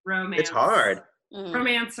romance. It's hard.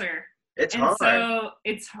 Romancer. It's hard. So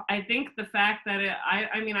I think the fact that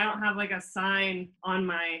I mean, I don't have like a sign on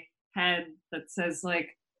my head that says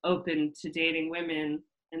like open to dating women.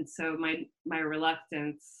 And so my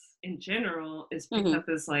reluctance in general is picked up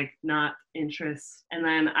as like not interest. And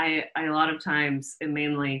then I a lot of times am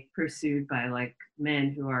mainly pursued by like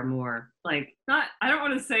men who are more like I don't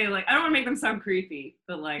want to make them sound creepy,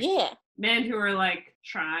 but like men who are like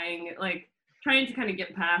trying to kind of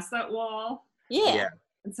get past that wall. Yeah.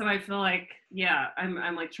 And so I feel like,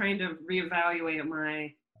 I'm like trying to reevaluate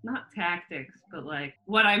my, not tactics, but like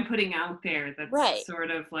what I'm putting out there that's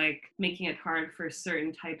sort of like making it hard for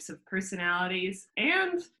certain types of personalities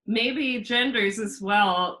and maybe genders as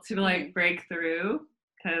well to like break through.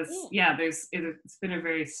 Because, it's been a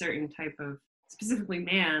very certain type of, specifically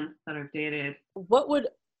man that I've dated. What would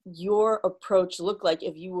your approach look like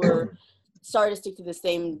if you were, sorry to stick to the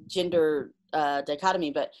same gender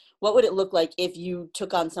dichotomy, but what would it look like if you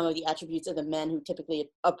took on some of the attributes of the men who typically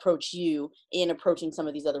approach you in approaching some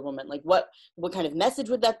of these other women? Like what kind of message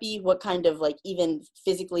would that be? What kind of like even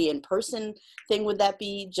physically in person thing would that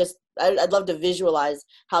be? Just I'd love to visualize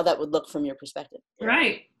how that would look from your perspective.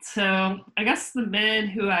 Right. So I guess the men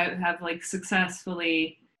who I have like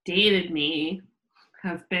successfully dated me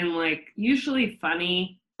have been like usually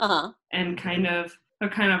funny and kind of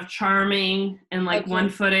charming and like one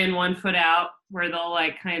foot in, one foot out, where they'll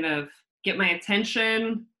like kind of get my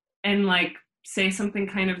attention and like say something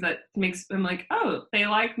kind of that makes them like, oh, they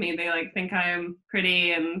like me. They like think I am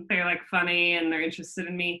pretty and they're like funny and they're interested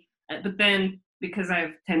in me. But then because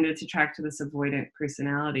I've tended to track to this avoidant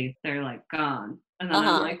personality, they're like gone. And then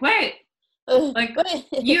I'm like, wait, like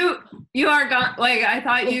you are gone. Like I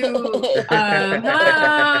thought you hello,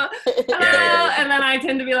 and then I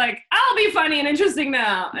tend to be like, I'll be funny and interesting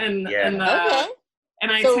now, and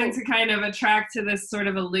I tend to kind of attract to this sort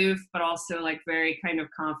of aloof but also like very kind of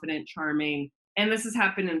confident, charming. And this has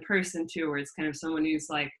happened in person too, where it's kind of someone who's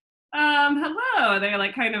like hello. They're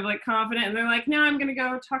like kind of like confident, and they're like, no, I'm gonna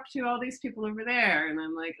go talk to all these people over there. And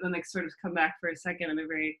I'm like, then they sort of come back for a second, and they're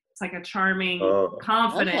very, it's like a charming Oh.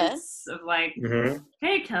 confidence of like, Hmm.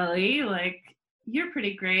 hey, Kelly, like, you're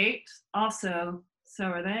pretty great. Also, so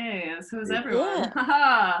are they, and so is everyone. Yeah.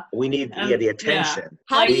 Haha. We need And, the attention.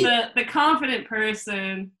 How Like do you? the confident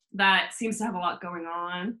person that seems to have a lot going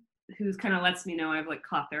on, who's kind of lets me know I've like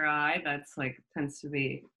caught their eye. That's like tends to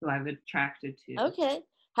be who I've attracted to. Okay.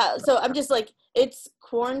 How? So I'm just like, it's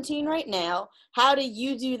quarantine right now. How do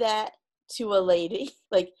you do that to a lady?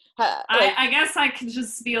 Like, how, like, I guess I could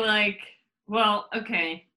just be like, well,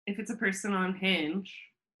 okay, if it's a person on Hinge,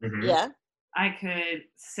 Hmm. yeah. I could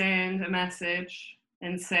send a message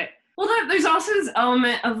and say, well, there's also this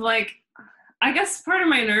element of like, I guess part of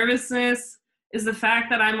my nervousness is the fact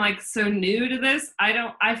that I'm like so new to this.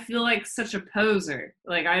 I feel like such a poser.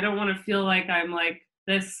 Like, I don't want to feel like I'm like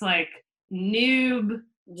this like noob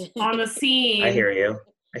on the scene. I hear you.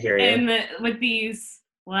 And with these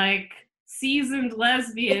like seasoned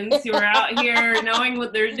lesbians who are out here knowing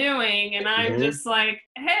what they're doing, and I'm Mhm. just like,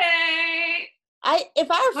 hey, If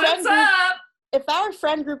our friend what's group, up? if our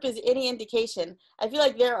friend group is any indication, I feel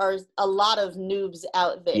like there are a lot of noobs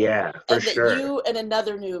out there. Yeah, for and that sure. you and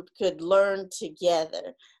another noob could learn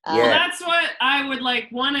together. Well, Yeah. that's what I would like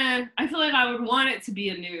want to. I feel like I would want it to be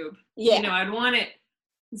a noob. Yeah. You know, I'd want it.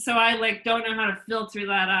 So I like don't know how to filter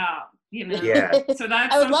that out. You know. Yeah. So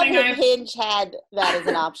that's I would love something if I'm Hinge had that as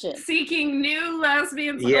an option. seeking new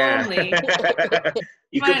lesbians Yeah. only.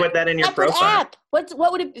 You could But- put that in your Separate profile. app.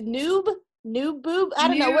 What would it be? Noob boob? I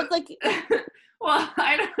don't know. Noob- What's like? Well,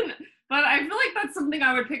 I don't know. But I feel like that's something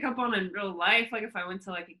I would pick up on in real life. Like if I went to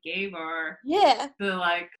like a gay bar, Yeah. the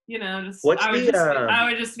like, you know, just What's I would the, I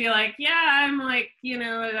would just be like, yeah, I'm like, you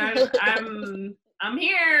know, I'm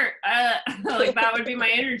here. Like that would be my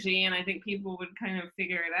energy, and I think people would kind of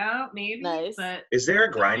figure it out, maybe. Nice. But Is there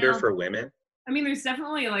a grinder Yeah. for women? I mean, there's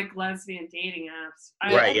definitely like lesbian dating apps.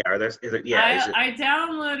 Right. Yeah. Are there? Is it? Yeah. Is it? I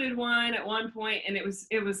downloaded one at one point, and it was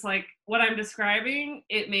like what I'm describing.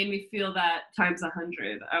 It made me feel that times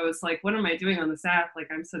 100. I was like, what am I doing on this app? Like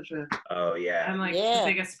I'm such a Oh yeah. I'm like Yeah. the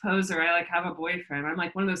biggest poser. I like have a boyfriend. I'm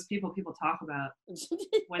like one of those people talk about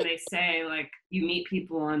when they say like you meet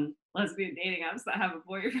people on lesbian dating apps that have a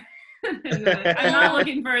boyfriend. And like, I'm not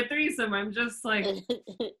looking for a threesome. I'm just like,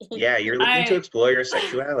 Yeah. You're looking to I- explore your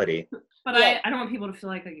sexuality. but Yeah. I don't want people to feel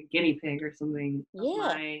like a guinea pig or something. Of Yeah.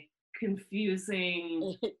 my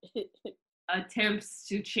confusing attempts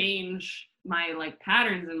to change my like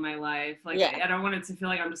patterns in my life. Like Yeah. I don't want it to feel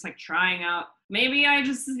like I'm just like trying out. Maybe I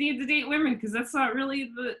just need to date women because that's not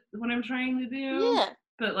really what I'm trying to do. Yeah.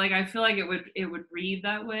 But like I feel like it would read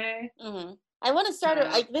that way. Hmm. I want to start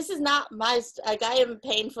Yeah. like this is not my like I am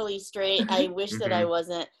painfully straight. I wish that I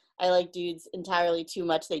wasn't. I like dudes entirely too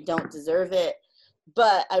much. They don't deserve it.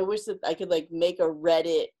 But I wish that I could like make a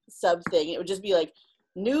Reddit sub thing. It would just be like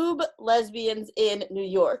noob lesbians in New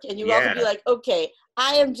York, and you all could be Yeah. like, okay,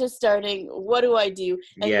 I am just starting. What do I do?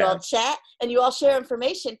 And you Yeah. all chat and you all share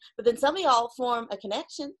information. But then some of y'all form a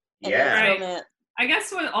connection. And Yeah. that's Right. romance. I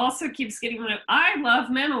guess what also keeps getting I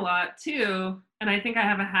love men a lot too, and I think I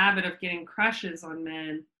have a habit of getting crushes on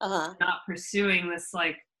men, Uh-huh. not pursuing this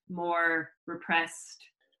like more repressed.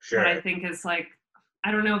 Sure. What I think is like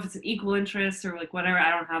I don't know if it's an equal interest or like whatever. I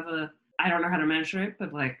don't know how to measure it,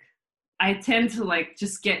 but like I tend to like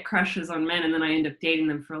just get crushes on men, and then I end up dating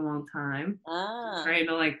them for a long time. Ah. Trying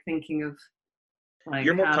to like thinking of like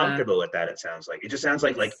You're more how to- comfortable with that. It sounds like. It just sounds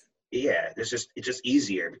like It's- yeah. It's just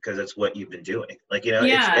easier because it's what you've been doing. Like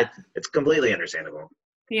Yeah. It's completely understandable.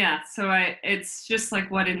 Yeah, so it's just like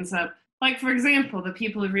what ends up like for example, the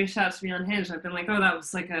people who've reached out to me on Hinge, I've been like, oh, that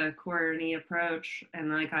was like a corny approach,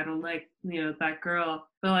 and like I don't like that girl.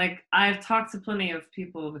 But like I've talked to plenty of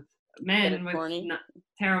people with men That are with corny?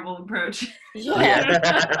 terrible approach. Yeah.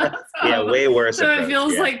 Yeah. Yeah. Way worse. So it approach,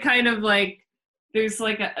 feels yeah. like kind of like there's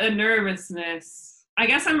like a nervousness. I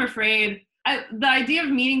guess I'm afraid. The idea of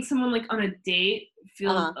meeting someone like on a date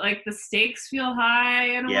feels Uh-huh. like the stakes feel high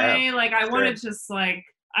in a Yeah, way. Like I want to sure. just like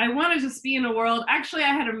I want to just be in a world. Actually,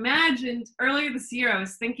 I had imagined earlier this year. I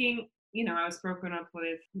was thinking, I was broken up with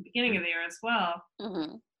at the beginning of the year as well.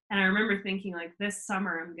 Hmm. And I remember thinking like this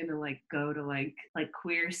summer I'm gonna like go to like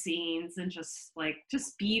queer scenes and just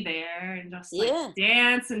be there and just like Yeah.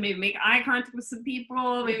 dance and maybe make eye contact with some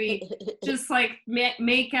people, maybe just like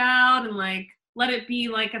make out and like let it be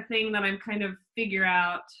like a thing that I'm kind of figure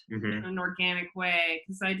out Mhm. in an organic way.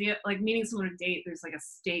 Because the idea like meeting someone to date, there's like a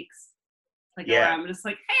stakes. Like Yeah. where I'm just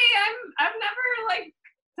like, hey, I've never like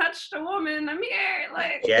touched a woman. I'm here.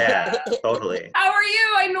 Like, Yeah, totally. how are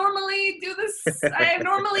you? I normally do this. I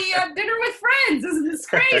normally have dinner with friends. Isn't this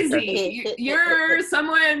crazy? You're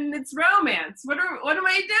someone. It's romance. What am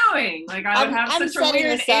I doing? Like, I would have such a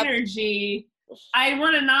weird energy. I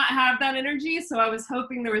want to not have that energy, so I was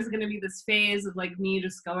hoping there was going to be this phase of like me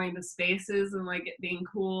just going to spaces and like it being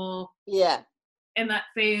cool. Yeah. And that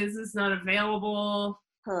phase is not available.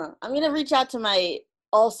 I'm gonna reach out to my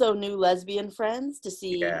also new lesbian friends to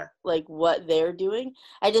see like what they're doing.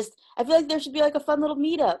 I feel like there should be like a fun little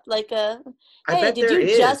meetup. Like, hey, did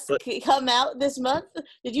you just come out this month?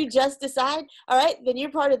 Did you just decide? All right, then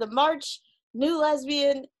you're part of the March New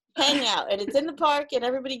Lesbian Hangout, and it's in the park, and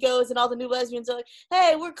everybody goes, and all the new lesbians are like,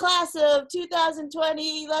 "Hey, we're class of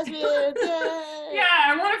 2020 lesbians." Yay! Yeah,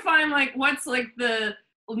 I want to find like what's like the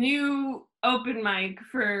new open mic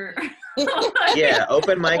for like,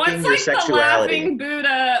 open micing your sexuality. The laughing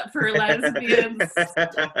Buddha for lesbians.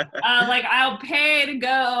 Like, I'll pay to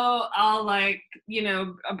go. I'll like,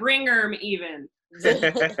 bring her even.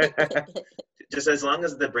 Just as long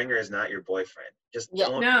as the bringer is not your boyfriend. Just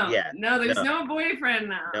don't. No, there's no boyfriend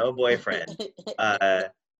now. No boyfriend.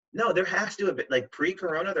 No, there has to have been, like,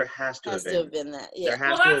 pre-corona, there has to have been that. Yeah.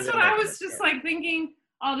 Well, that's what I was just like thinking.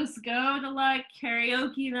 I'll just go to like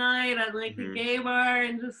karaoke night at like a gay bar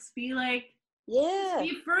and just be like, just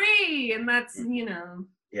be free, and that's I don't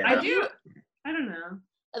know.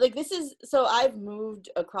 Like, so I've moved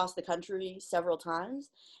across the country several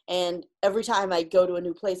times, and every time I go to a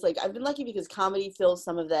new place, like, I've been lucky because comedy fills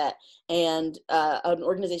some of that, and an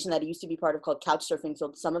organization that I used to be part of called Couchsurfing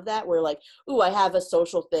filled some of that, where like, ooh, I have a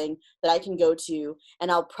social thing that I can go to, and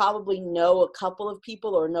I'll probably know a couple of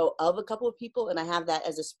people or know of a couple of people, and I have that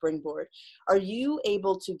as a springboard. Are you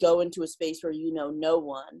able to go into a space where you know no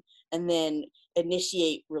one and then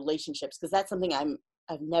initiate relationships? Because that's something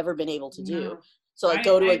I've never been able to do. So like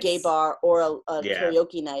go to a gay bar or a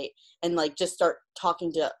karaoke night and like just start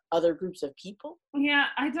talking to other groups of people? Yeah,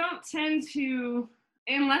 I don't tend to,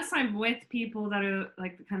 unless I'm with people that are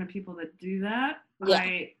like the kind of people that do that. Yeah.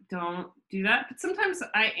 I don't do that. But sometimes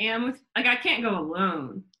I am with, like, I can't go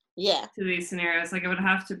alone. Yeah. To these scenarios. Like, I would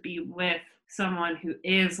have to be with someone who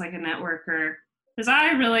is like a networker. Because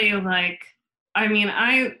I really like, I mean,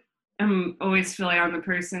 I am always feel like I'm the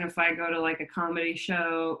person, if I go to like a comedy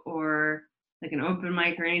show or like an open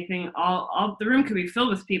mic or anything, the room could be filled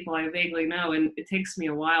with people I vaguely know, and it takes me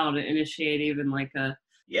a while to initiate even like a.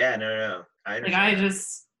 Yeah, no.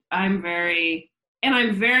 I'm very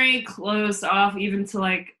closed off even to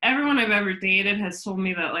like everyone I've ever dated has told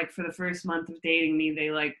me that like for the first month of dating me,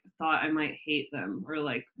 they like thought I might hate them or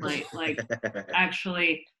like might like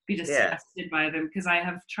actually be disgusted by them because I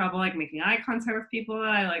have trouble like making eye contact with people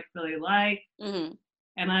that I like really like. Mm-hmm.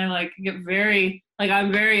 And I like get very like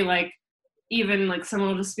I'm very like even like someone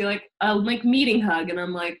will just be like a like meeting hug and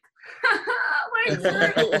I'm like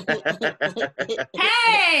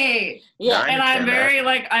hey yeah, and I'm very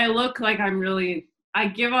like I look like I'm really I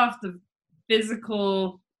give off the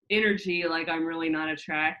physical energy like I'm really not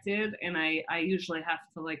attracted, and I usually have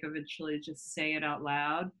to like eventually just say it out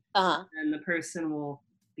loud, and the person will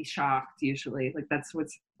be shocked usually. Like that's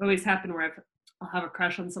what's always happened where I'll have a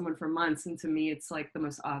crush on someone for months, and to me it's like the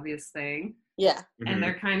most obvious thing. Yeah. And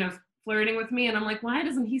they're kind of flirting with me, and I'm like, why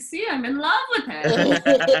doesn't he see I'm in love with him?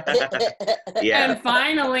 Yeah. And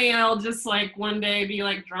finally I'll just like one day be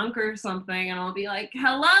like drunk or something, and I'll be like,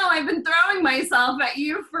 hello, I've been throwing myself at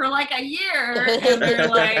you for like a year, and they're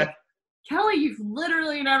like, Kelly, you've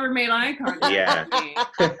literally never made eye contact with me.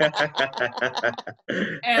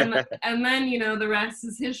 And then the rest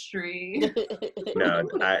is history. No,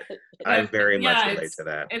 I very much relate to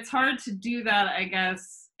that. It's hard to do that, I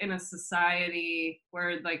guess, in a society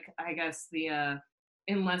where like I guess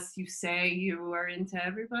unless you say you are into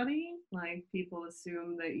everybody, like people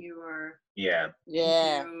assume that you are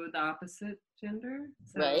into the opposite gender.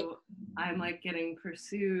 So right. I'm like getting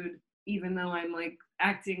pursued even though I'm like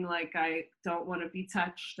acting like I don't want to be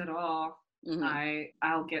touched at all. Mm-hmm.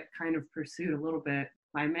 I'll get kind of pursued a little bit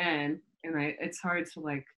by men, and it's hard to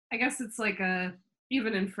like, I guess it's like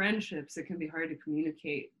even in friendships it can be hard to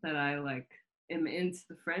communicate that I like am into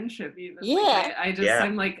the friendship even. Yeah. Like,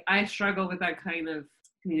 I'm like, I struggle with that kind of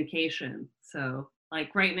communication. So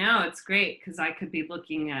like right now it's great because I'm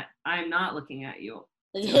not looking at you.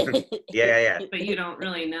 Yeah. But you don't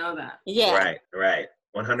really know that. Yeah. Right.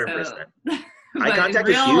 100%. So, eye contact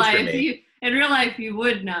is huge for me. In real life you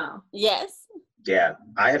would know. Yes. Yeah.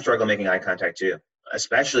 I have struggled making eye contact too,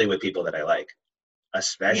 especially with people that I like.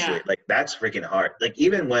 Like that's freaking hard. Like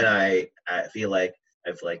even when I feel like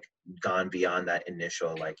I've like gone beyond that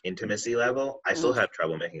initial like intimacy level, I still have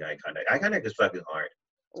trouble making eye contact. Eye contact is fucking hard.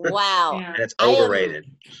 Wow. Yeah. And it's I am- overrated.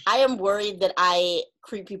 I am worried that I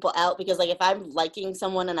creep people out because, like, if I'm liking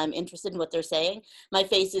someone and I'm interested in what they're saying, my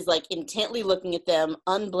face is like intently looking at them,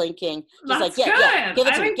 unblinking, just That's like, yeah, good. yeah, give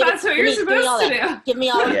it I to me, think give that's it, what give you're me, give me all supposed to that, do. give me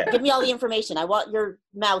all, Yeah. give me all the information. I want your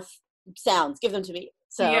mouth sounds, give them to me.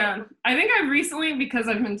 So Yeah, I think I've recently, because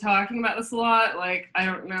I've been talking about this a lot, like, I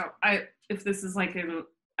don't know if this is like an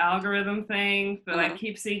algorithm thing, but I Mhm.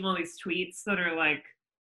 keep seeing all these tweets that are like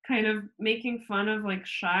kind of making fun of like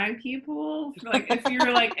shy people. Like,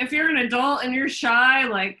 if you're an adult and you're shy,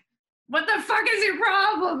 like, what the fuck is your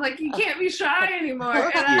problem? Like, you can't be shy anymore.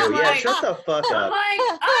 And Fuck I'm you. Yeah, like, shut the fuck I'm up.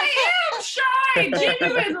 like, I am shy,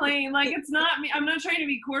 genuinely. Like, it's not me. I'm not trying to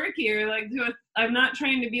be quirky or like I'm not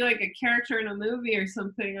trying to be like a character in a movie or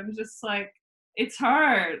something. I'm just like, it's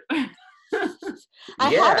hard.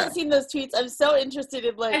 I Yeah. haven't seen those tweets. I'm so interested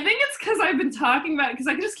in like. I think it's because I've been talking about it, because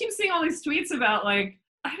I just keep seeing all these tweets about like,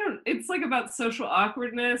 it's like about social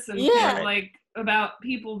awkwardness and kind Yeah. of like about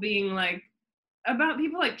people being like, about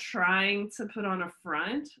people like trying to put on a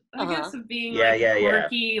front, I guess, of being Yeah, like yeah, yeah.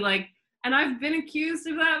 quirky, like, and I've been accused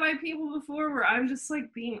of that by people before where I'm just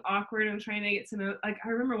like being awkward and trying to get to know, like, I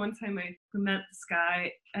remember one time I met this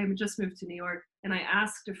guy, I just moved to New York, and I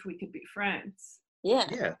asked if we could be friends. Yeah.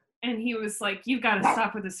 Yeah. And he was like, "You've got to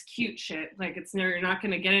stop with this cute shit. Like, you're not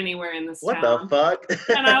going to get anywhere in this What town." the fuck?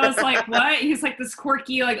 And I was like, "What?" He's like, "This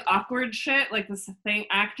quirky, like, awkward shit, like this thing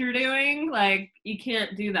actor doing. Like, you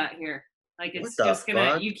can't do that here. Like, it's What the just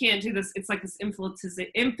gonna, fuck? you can't do this. It's like this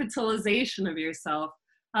infantilization of yourself."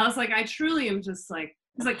 I was like, "I truly am just like,"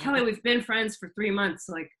 he's like, "Kelly, we've been friends for 3 months.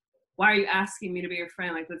 Like, why are you asking me to be your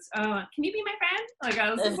friend? Like, that's, oh, can you be my friend?" Like,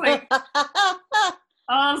 I was just like,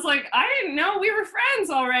 I didn't know we were friends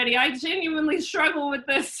already. I genuinely struggle with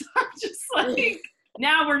this. I'm just like,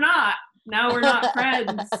 now we're not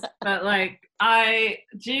friends. But like, I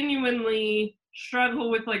genuinely struggle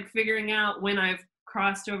with like figuring out when I've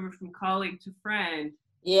crossed over from colleague to friend.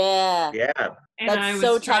 Yeah. Yeah. And That's I was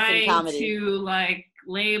so tough in trying comedy. to like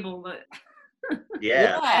label it.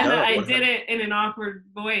 Yeah. Yeah. And No, I did it in an awkward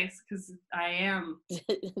voice because I am.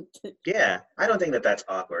 Yeah. I don't think that that's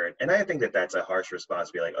awkward. And I think that that's a harsh response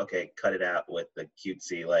to be like, okay, cut it out with the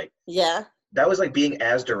cutesy. Like, Yeah. that was like being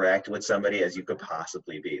as direct with somebody as you could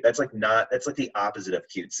possibly be. That's like the opposite of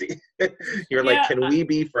cutesy. You're like, Yeah, can we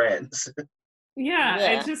be friends? Yeah,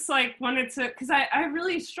 Yeah. I just like wanted to, because I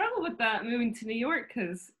really struggle with that moving to New York,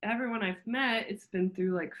 because everyone I've met, it's been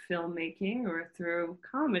through like filmmaking or through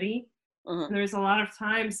comedy. Mhm. And there's a lot of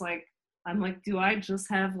times like, I'm like, do I just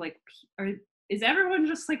have like, or is everyone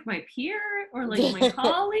just like my peer or like my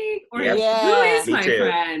colleague or Yep. who Yeah. is Me my too.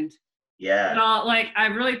 friend? Yeah. And all, like, I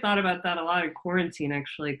really thought about that a lot in quarantine,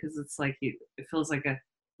 actually, because it's like it feels like a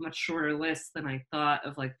much shorter list than I thought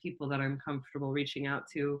of like people that I'm comfortable reaching out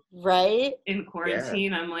to Right? in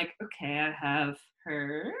quarantine. I'm like, okay, I have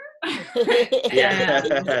her, Yeah.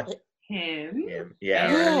 and him,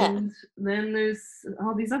 Yeah. and then there's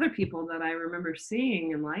all these other people that I remember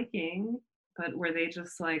seeing and liking, but were they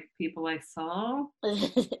just like people I saw?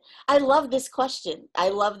 I love this question. I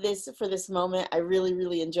love this for this moment. I really,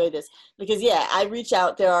 really enjoy this because, yeah, I reach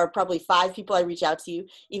out. There are probably 5 people I reach out to,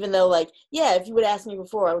 even though, like, yeah, if you would ask me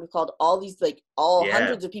before, I would have called all these, like, Yeah.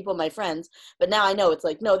 hundreds of people my friends. But now I know it's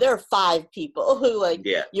like, no, there are 5 people who, like,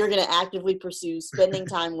 Yeah. you're going to actively pursue, spending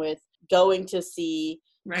time with, going to see,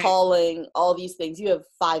 Right. calling, all these things. You have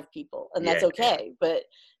 5 people, and that's Yeah, okay. But,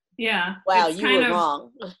 Yeah. wow, it's you kind were of,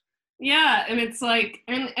 wrong. Yeah, and it's like,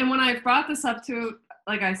 and when I brought this up to,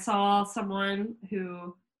 like, I saw someone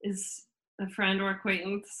who is a friend or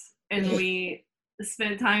acquaintance, and we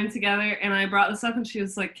spent time together, and I brought this up, and she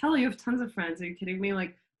was like, "Kelly, you have tons of friends. Are you kidding me?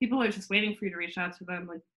 Like, people are just waiting for you to reach out to them.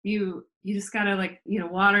 Like, you just gotta, like,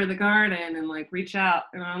 water the garden and like reach out."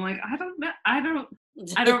 And I'm like, I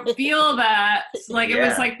don't feel that. Like, it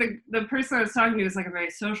was Yeah. like the person I was talking to was like a very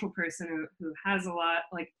social person who has a lot,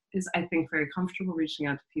 like, is, I think, very comfortable reaching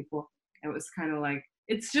out to people. It was kind of like,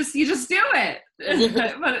 it's just, you just do it.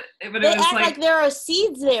 but it They was act like there are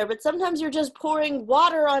seeds there, but sometimes you're just pouring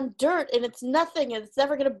water on dirt and it's nothing and it's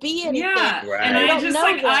never going to be anything. yeah. Right. And You I don't just know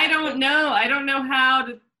like, that. I don't know how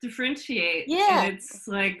to differentiate. Yeah. And it's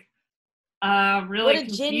like, really What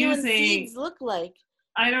do genuine confusing. seeds look like?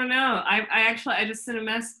 I don't know. I just sent a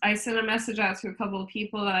message out to a couple of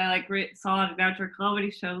people that I like saw at an outdoor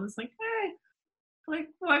comedy show. I was like, hey, like,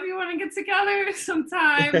 well, if you want to get together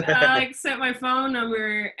sometime, and I like sent my phone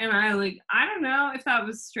number, and I don't know if that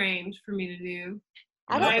was strange for me to do.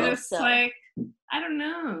 I But don't I think just so. like, I don't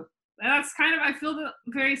know. That's kind of, I feel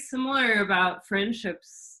very similar about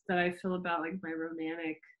friendships that I feel about like my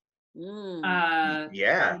romantic Mm.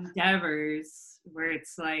 Yeah. endeavors, where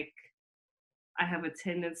it's like, I have a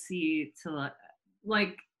tendency to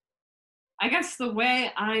like, I guess the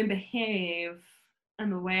way I behave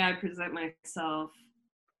and the way I present myself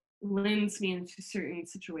lends me into certain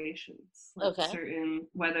situations, like Okay. certain,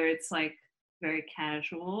 whether it's like very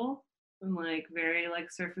casual and like very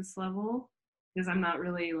like surface level, because I'm not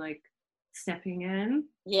really like stepping in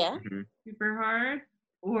Yeah. Mhm. super hard,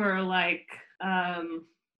 or like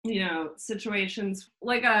situations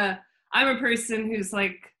like I'm a person who's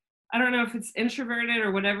like, I don't know if it's introverted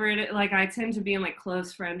or whatever it is, like I tend to be in like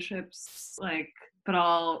close friendships, like, but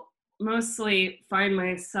I'll mostly find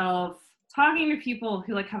myself talking to people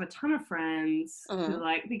who like have a ton of friends who Mhm.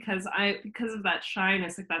 like, because of that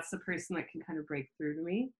shyness, like that's the person that can kind of break through to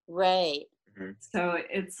me. Right. Mhm. So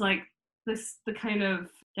it's like the kind of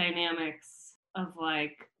dynamics of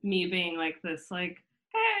like me being like this, like,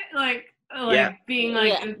 hey, Yeah. being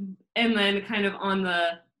like, Yeah. and then kind of on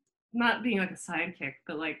the, not being like a sidekick,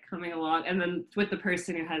 but like coming along, and then with the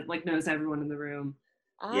person who has like knows everyone in the room.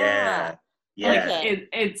 Ah. Yeah. Like Yeah. Okay.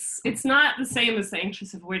 it's not the same as the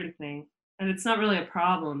anxious avoidant thing, and it's not really a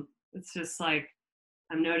problem. It's just like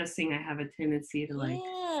I'm noticing I have a tendency to like,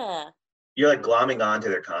 Yeah. You're like glomming on to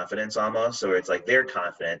their confidence almost. So it's like they're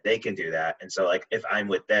confident, they can do that. And so like if I'm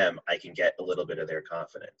with them, I can get a little bit of their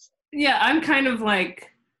confidence. yeah, I'm kind of like,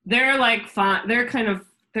 they're like fine.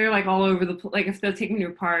 They're like all over the like if they're taking me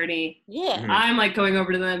to a party, Yeah. Mhm. I'm like going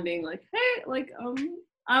over to them being like, hey, like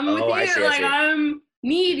I'm with Oh, I you, see, I like see. I'm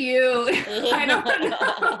need you. I don't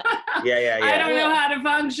know. Yeah, yeah, I yeah. don't know Yeah. how to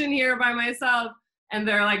function here by myself. And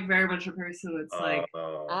they're like very much a person that's like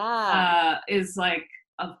Oh, Ah. is like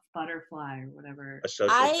a butterfly or whatever. a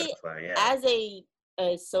social I, butterfly, yeah. as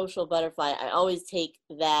a social butterfly, I always take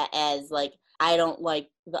that as like I don't like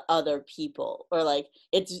the other people, or like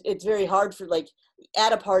it's very hard for like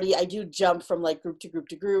at a party I do jump from like group to group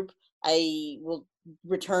to group. I will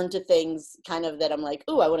return to things kind of that I'm like,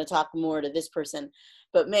 oh, I want to talk more to this person.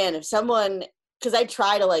 But man, if someone, because I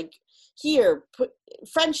try to like here put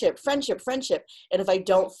friendship, friendship, friendship, and if I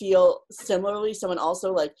don't feel similarly, someone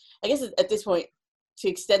also like, I guess at this point, to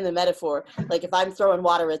extend the metaphor, like if I'm throwing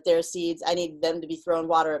water at their seeds, I need them to be throwing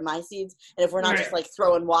water at my seeds. And if we're not just Right. like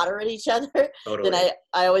throwing water at each other, then Totally.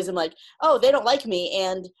 I always am like, oh, they don't like me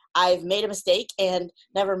and I've made a mistake and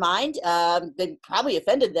never mind. They probably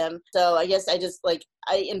offended them. So I guess I just like,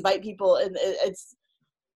 I invite people, and it's,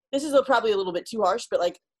 this is probably a little bit too harsh, but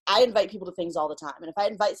like I invite people to things all the time. And if I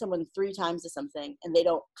invite someone 3 times to something and they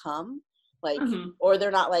don't come, like, Mm-hmm. or they're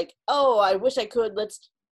not like, oh, I wish I could, let's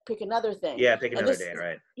pick another thing. Yeah, pick And another this, day,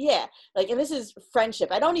 right? yeah, like, and this is friendship.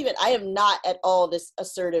 I am not at all this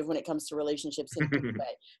assertive when it comes to relationships in any way.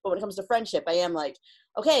 But when it comes to friendship, I am like,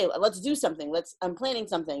 okay, let's do something. I'm planning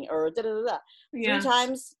something, or da da da da. Three Yeah.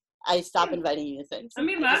 times, I stop Yeah. inviting you to things. I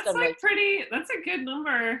mean, I'm like, that's a good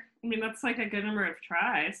number. I mean, that's like a good number of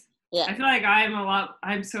tries. yeah. I feel like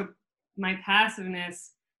my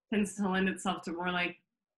passiveness tends to lend itself to more like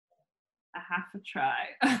a half a try.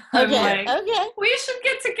 I'm Okay, Yeah. like, okay, we should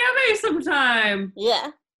get together sometime.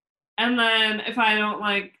 yeah. And then if I don't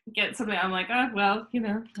like get something, I'm like, oh, well,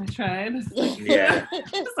 I tried. It's like, Yeah.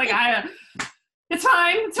 it's like, it's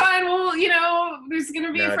fine. Well, there's going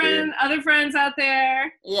to be No, dude. other friends out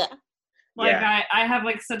there. Yeah. Like Yeah. I have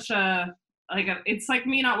like such it's like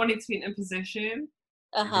me not wanting to be an imposition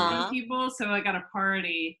on Uh-huh. people. So like at a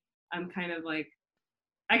party, I'm kind of like,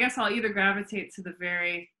 I guess I'll either gravitate to the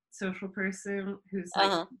very social person who's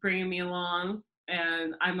like Uh-huh. bringing me along,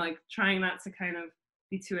 and I'm like trying not to kind of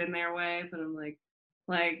be too in their way, but I'm like,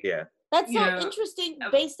 Yeah. That's you so know, interesting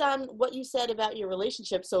based on what you said about your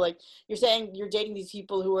relationship. So like you're saying you're dating these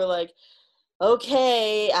people who are like,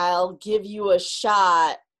 okay, I'll give you a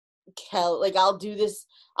shot, like I'll do this,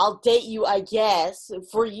 I'll date you, I guess,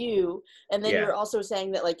 for you. And then Yeah. you're also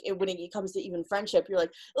saying that like when it comes to even friendship, you're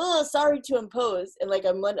like, oh, sorry to impose. And like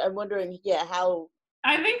I'm wondering, yeah, how.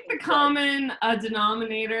 I think the common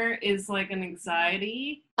denominator is like an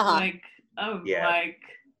anxiety, Uh-huh. like of Yeah. like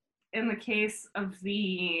in the case of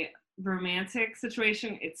the romantic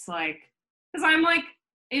situation, it's like, because I'm like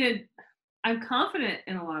in a I'm confident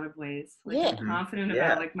in a lot of ways. Like Yeah. I'm Mhm. confident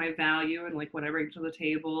about Yeah. like my value and like what I bring to the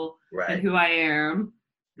table and Right. who I am.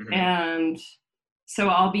 Mhm. And so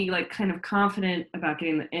I'll be like kind of confident about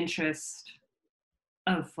getting the interest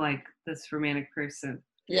of like this romantic person.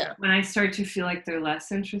 Yeah. When I start to feel like they're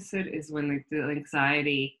less interested is when the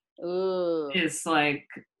anxiety Ooh. is like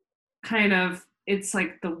kind of, it's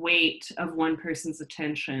like the weight of one person's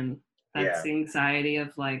attention. That's Yeah. the anxiety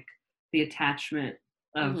of like the attachment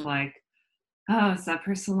of Mhm. like, oh, is that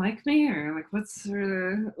person like me, or like what's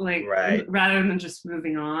like, Right. rather than just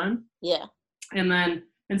moving on. Yeah. And then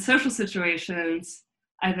in social situations,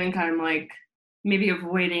 I think I'm like maybe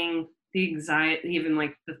avoiding the anxiety, even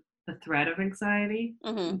like the threat of anxiety.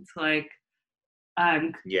 Mm-hmm. It's like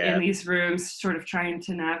I'm Yeah. in these rooms sort of trying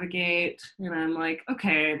to navigate, and I'm like,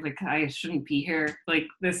 okay, like I shouldn't be here. Like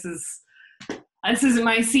this isn't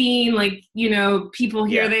my scene. Like, people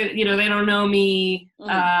here, Yeah. they don't know me.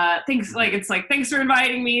 Thanks. Mhm. Like, it's like, thanks for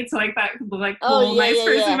inviting me to like that, like, Oh, cool, yeah, nice yeah,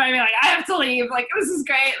 person yeah. invited me. Like, I have to leave. Like, this is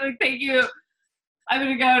great. Like, thank you. I'm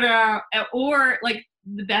going to go to, or like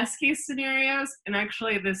the best case scenarios. And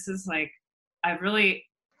actually this is like, I've really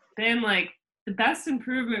been like, the best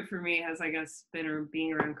improvement for me has, I guess, been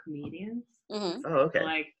being around comedians. Mm-hmm. Oh, okay.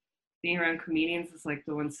 Like being around comedians is like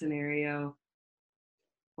the one scenario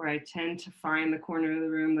where I tend to find the corner of the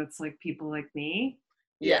room that's like people like me,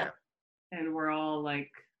 Yeah. and we're all like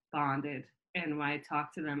bonded. And when I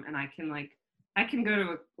talk to them, and I can go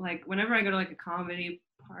to like whenever I go to like a comedy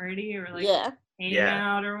party or like hang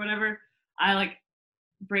out or whatever, I like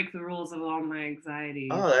break the rules of all my anxiety.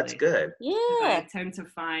 Oh, that's good. Yeah. I tend to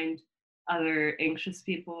find other anxious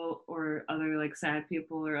people or other like sad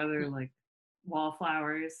people or other like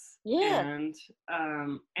wallflowers. Yeah.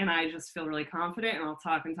 And I just feel really confident, and I'll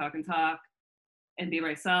talk and talk and talk and be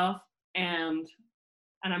myself. And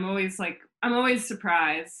I'm always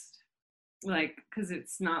surprised, like, because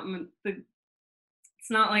it's not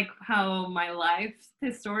like how my life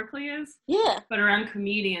historically is. Yeah. But around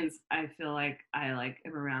comedians, I feel like I like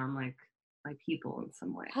am around like my people in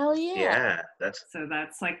some way. Hell yeah. Yeah, So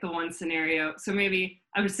that's like the one scenario. So maybe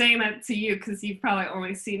I'm saying that to you because you've probably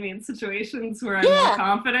always seen me in situations where I'm more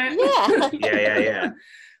confident. Yeah. Yeah.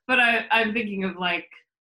 But I'm thinking of like,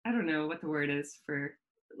 I don't know what the word is for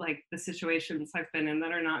like the situations I've been in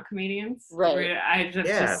that are not comedians. Right. Where I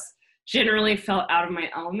just generally felt out of my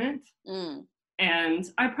element. Mm.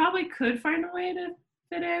 And I probably could find a way to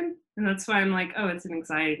fit in. And that's why I'm like, oh, it's an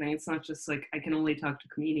anxiety thing. It's not just like I can only talk to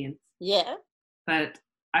comedians. Yeah. But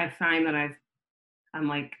I find that I'm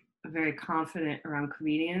like very confident around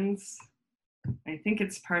comedians. I think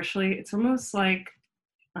it's almost like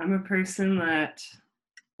I'm a person that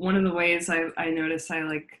one of the ways I notice I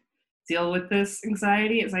like deal with this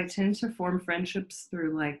anxiety is I tend to form friendships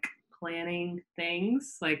through like planning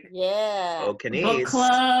things like Oh, book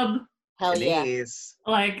club. Hell yeah.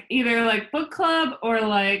 Like either like book club or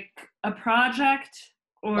like a project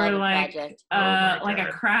or like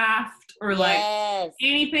a craft or like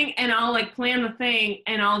anything, and I'll like plan the thing,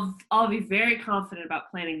 and I'll be very confident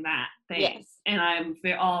about planning that thing. Yes. And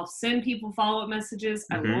I'll send people follow-up messages.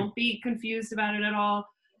 Mm-hmm. I won't be confused about it at all.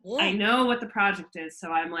 Yeah. I know what the project is,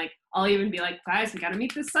 so I'm like, I'll even be like, guys, we gotta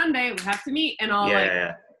meet this Sunday. We have to meet, and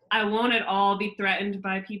I won't at all be threatened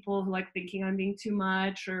by people who like thinking I'm being too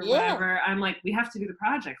much or whatever. I'm like, we have to do the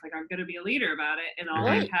project. Like, I'm gonna be a leader about it, and I'll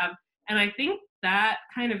like have. And I think that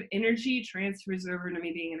kind of energy transfers over to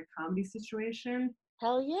me being in a comedy situation.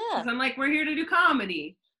 Hell yeah. Because I'm like, we're here to do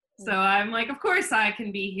comedy. So I'm like, of course I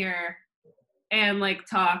can be here and like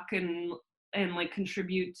talk and like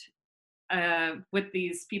contribute with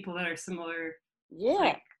these people that are similar.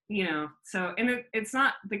 Yeah. Like, so, and it's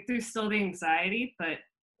not like there's still the anxiety, but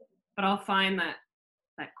I'll find that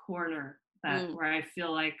corner where I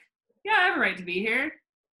feel like, yeah, I have a right to be here.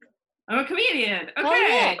 I'm a comedian.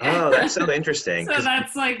 Okay. Oh, that's so interesting. So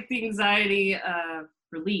that's like the anxiety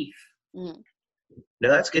relief. Mm. No,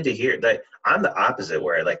 that's good to hear. Like, I'm the opposite,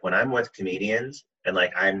 where like when I'm with comedians and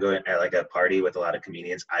like I'm going at like a party with a lot of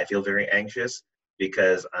comedians, I feel very anxious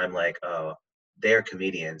because I'm like, oh, they're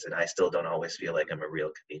comedians, and I still don't always feel like I'm a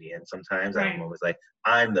real comedian. Sometimes I'm always like,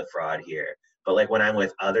 I'm the fraud here. But like when I'm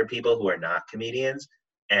with other people who are not comedians,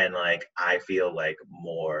 and like I feel like,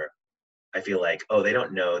 oh, they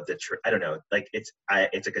don't know the truth. I don't know. Like it's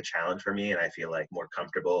like a challenge for me, and I feel like more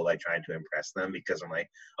comfortable like trying to impress them because I'm like,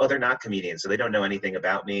 oh, they're not comedians, so they don't know anything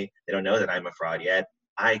about me. They don't know that I'm a fraud yet.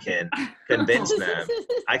 I can convince them.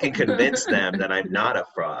 I can convince them that I'm not a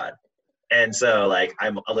fraud. And so like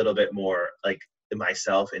I'm a little bit more like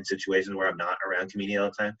myself in situations where I'm not around comedians all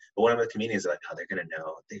the time. But when I'm with comedians, they're like, oh, they're gonna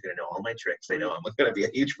know all my tricks. They know I'm gonna be a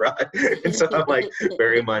huge fraud. And so I'm like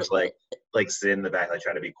very much like sit in the back, like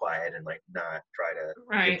try to be quiet and like not try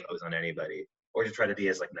to impose on anybody, or to try to be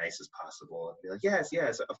as like nice as possible and be like,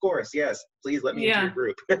 yes, of course, yes, please let me into your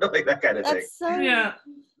group. Like that kind of thing.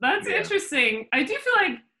 That's interesting. I do feel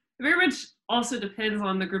like it very much also depends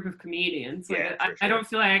on the group of comedians. Like I don't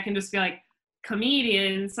feel like I can just be like,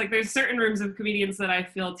 comedians, like there's certain rooms of comedians that I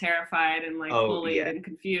feel terrified and like bullied and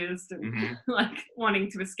confused and like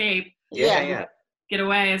wanting to escape. Get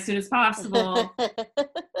away as soon as possible.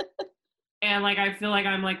 And like I feel like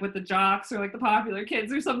I'm like with the jocks or like the popular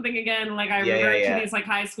kids or something again. Like I revert to these like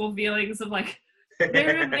high school feelings of like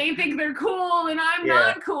they think they're cool and I'm Yeah.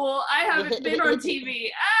 not cool. I haven't been on TV.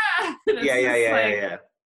 Ah! It's Yeah, just like, yeah.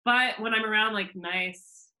 But when I'm around like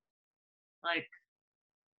nice, like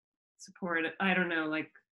support, I don't know,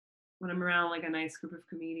 like when I'm around like a nice group of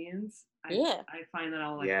comedians, I find that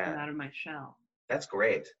I'll like come out of my shell. That's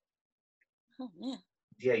great. Oh man.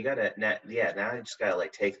 Yeah, you gotta. Now you just gotta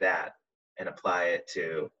like take that and apply it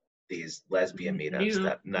to these lesbian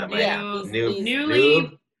meetups.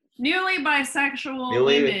 Newly bisexual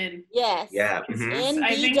Newly- women. Yes. Yeah. NBW.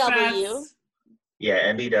 I think that's,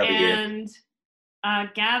 yeah, NBW. And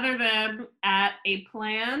gather them at a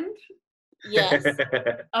planned Yes.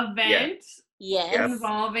 event Yes.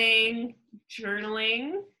 involving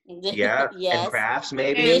journaling. Yeah. Yes. And crafts,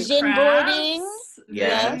 maybe. Vision boarding.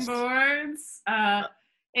 Yes. Vision boards.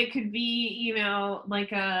 It could be,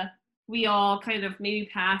 like we all kind of maybe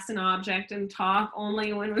pass an object and talk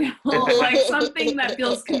only when we all like something that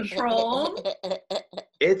feels controlled.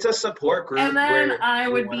 It's a support group. And then I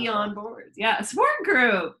would be on board. Yeah, a support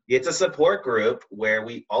group. It's a support group where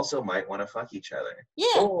we also might want to fuck each other.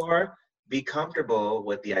 Yeah. Or be comfortable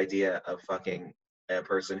with the idea of fucking a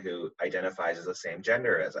person who identifies as the same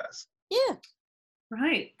gender as us. Yeah.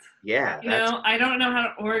 Right. Yeah. I don't know how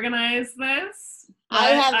to organize this. I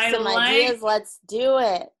have some ideas. Let's do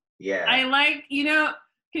it. Yeah. I like,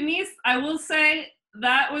 Kenise, I will say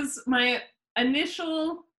that was my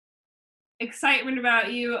initial excitement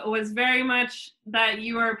about you was very much that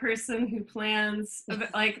you are a person who plans,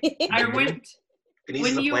 like, I went,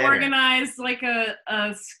 when you organized like a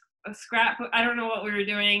scrapbook, I don't know what we were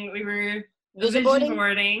doing. We were vision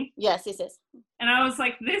boarding. Yes. And I was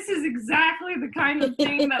like, this is exactly the kind of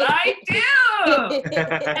thing that I do.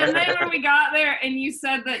 And then when we got there and you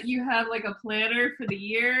said that you had like a planner for the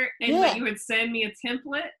year and that you would send me a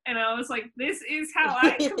template. And I was like, this is how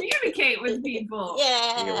I communicate with people.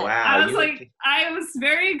 Yeah. Wow. I was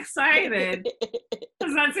very excited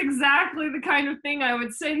because that's exactly the kind of thing I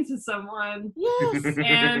would send to someone. Yes.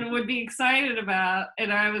 And would be excited about.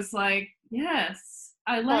 And I was like, yes,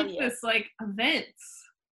 I like this like events.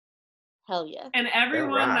 Hell yeah. And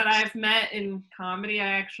everyone that I've met in comedy,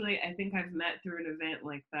 I think I've met through an event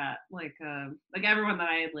like that. Like everyone that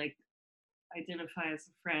I like identify as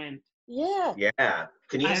a friend. Yeah. Yeah.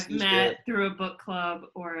 I've met through a book club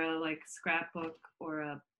or a like scrapbook or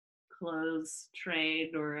a clothes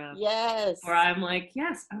trade or a or I'm like,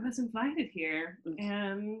 yes, I was invited here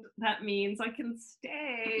and that means I can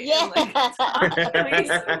stay and like,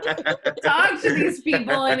 talk to these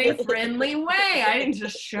people in a friendly way. I didn't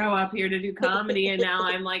just show up here to do comedy and now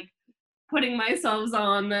I'm like putting myself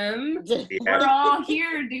on them. Yeah. We're all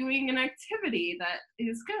here doing an activity that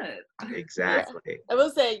is good. Exactly. Yeah. I will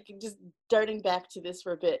say, just darting back to this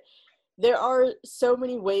for a bit, there are so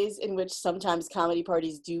many ways in which sometimes comedy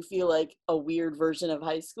parties do feel like a weird version of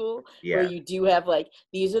high school, where you do have like,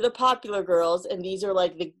 these are the popular girls and these are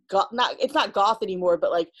like the it's not goth anymore,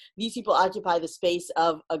 but like these people occupy the space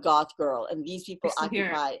of a goth girl and these people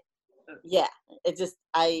occupy. Yeah, it's just,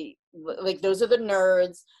 like those are the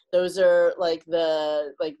nerds, those are like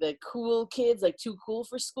the cool kids, like too cool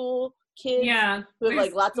for school kids, who have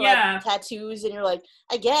like lots of like tattoos, and you're like,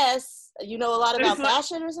 I guess you know a lot about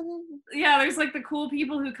fashion or something. Yeah, there's like the cool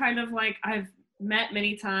people who kind of like I've met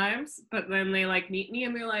many times, but then they like meet me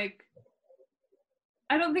and they're like,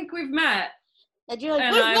 I don't think we've met. And you're like,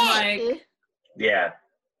 and I'm like,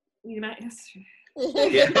 you met yesterday.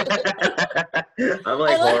 Yeah. I'm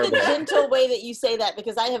like, I like the gentle way that you say that,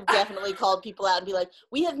 because I have definitely called people out and be like,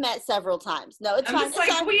 we have met several times. No, it's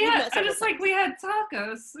fine. We had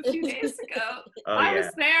tacos a few days ago. I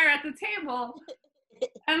was there at the table.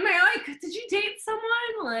 And they're like, did you date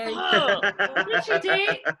someone? Like, did you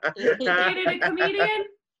date? You dated a comedian?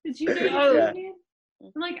 Did you date a comedian?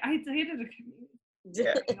 I'm like, I dated a comedian.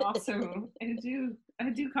 Yeah. And also, I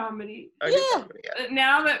do comedy.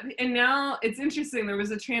 Now it's interesting. There was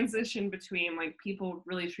a transition between like people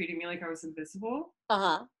really treating me like I was invisible.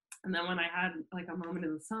 And then when I had like a moment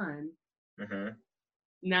in the sun,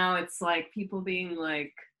 now it's like people being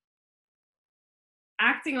like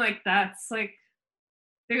acting like that's like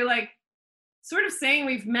they're like sort of saying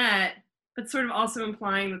we've met, but sort of also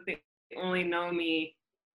implying that they only know me.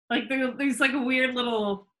 Like there's like a weird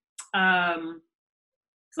little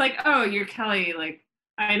it's like, oh, you're Kelly, like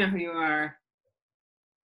I know who you are.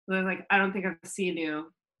 So they're like, I don't think I've seen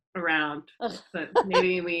you around, but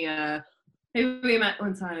maybe we met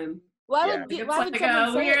one time. Why would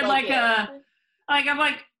someone say it like I'm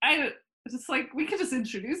like, I just like we could just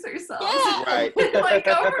introduce ourselves. Yeah. Right. Like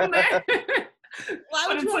go from there.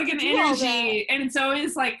 But it's like an energy, and it's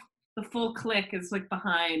always like the full clique is like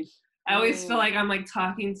behind. I always feel like I'm like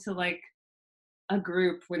talking to like a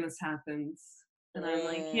group when this happens. And I'm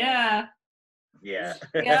like, Yeah. Yeah.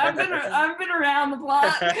 I've been around the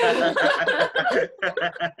block.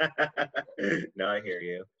 No, I hear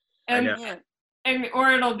you. And I know. Yeah. and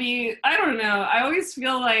or it'll be, I don't know. I always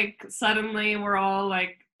feel like suddenly we're all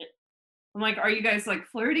like, I'm like, are you guys like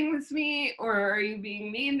flirting with me or are you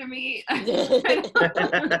being mean to me?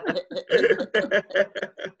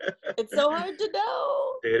 It's so hard to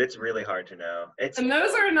know. Dude, it's really hard to know. It's And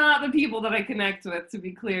those are not the people that I connect with, to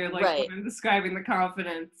be clear, like Right. when I'm describing the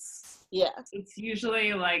confidence. Yeah. It's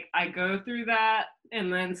usually like I go through that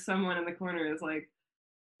and then someone in the corner is like,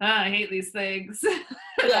 I hate these things. And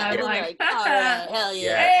Yeah. I'm And like, all right, hell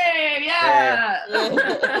yeah. hey,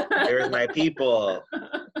 yeah. there's my people.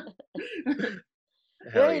 Hell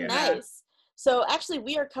Very yeah. nice. So actually,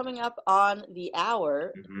 we are coming up on the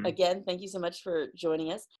hour. Mhm. Again, thank you so much for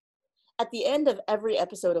joining us. At the end of every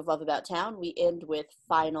episode of Love About Town, we end with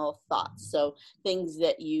final thoughts. So things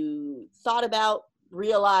that you thought about,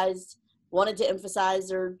 realized, wanted to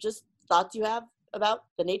emphasize, or just thoughts you have about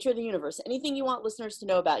the nature of the universe. Anything you want listeners to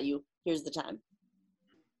know about you, here's the time.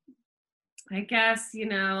 I guess,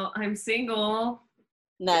 I'm single.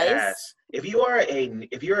 Nice. Yes. If you're a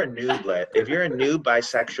new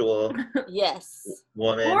bisexual Yes.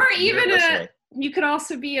 woman, Or and you're even listening, you could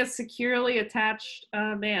also be a securely attached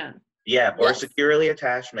man. yeah, or Yes. securely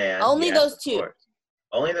attached man. Only yes, those of two. course.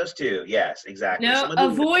 Only those two. Yes, exactly. No, Someone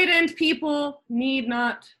who- avoidant people need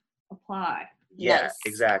not apply. Yeah, Nice.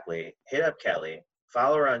 exactly. Hit up Kelly.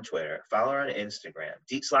 Follow her on Twitter. Follow her on Instagram.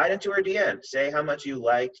 Slide into her DM. Say how much you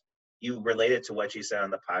related to what she said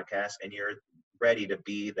on the podcast, and you're ready to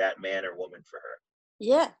be that man or woman for her.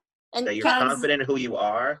 Yeah. And That you're Cats- confident in who you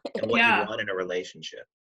are and what Yeah. you want in a relationship.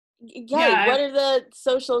 yeah, what are the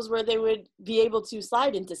socials where they would be able to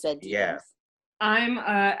slide into said DMs? Yeah. I'm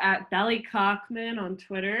at Belly Cockman on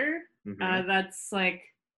Twitter. Mhm. That's like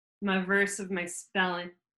my verse of my spelling,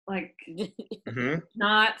 like Mhm.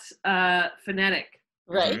 not phonetic.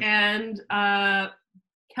 Right. Mhm. And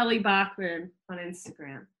Kelly Bachman on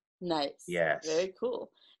Instagram. Nice. Yes. Very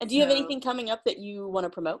cool. And do you have So- anything coming up that you want to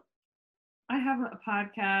promote? I have a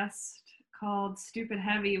podcast called Stupid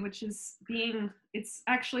Heavy, which is it's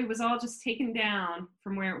actually was all just taken down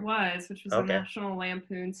from where it was, which was on Okay. National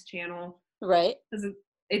Lampoon's channel. Right. Because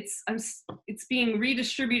it's being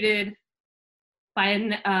redistributed by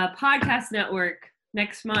a podcast network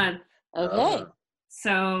next month. Okay. Oh.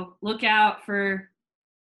 So look out for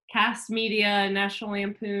Cast Media, National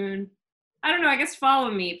Lampoon. I don't know. I guess follow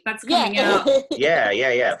me. That's coming out. Yeah.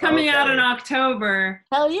 It's coming Follow out in Kelly. October,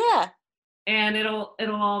 Hell yeah. and it'll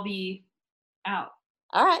all be out.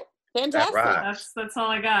 All right. Fantastic. rocks. That's all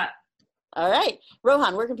I got. All right.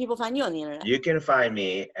 Rohan, where can people find you on the internet? You can find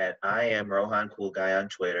me at I am Rohan Cool Guy on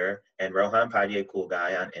Twitter and Rohan Padilla Cool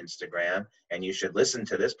Guy on Instagram. And you should listen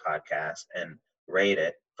to this podcast and rate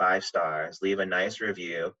it 5 stars. Leave a nice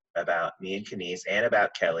review about me and Kenise and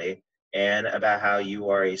about Kelly and about how you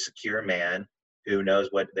are a secure man who knows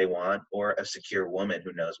what they want or a secure woman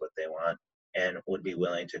who knows what they want and would be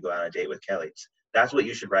willing to go on a date with Kelly. That's what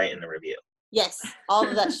you should write in the review. Yes. All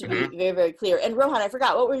of that should be very, very clear. And Rohan, I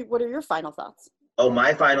forgot. What are your final thoughts? Oh,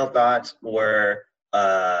 my final thoughts were,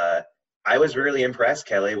 I was really impressed,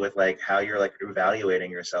 Kelly, with like how you're like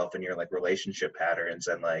evaluating yourself and your like relationship patterns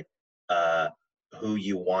and like who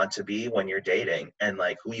you want to be when you're dating and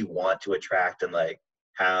like who you want to attract and like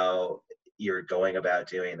how you're going about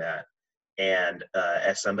doing that. And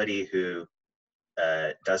as somebody who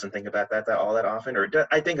doesn't think about that all that often,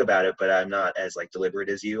 I think about it, but I'm not as like deliberate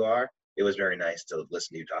as you are. It was very nice to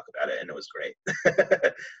listen to you talk about it, and it was great.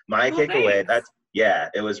 My takeaway, Thanks.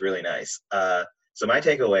 it was really nice. So my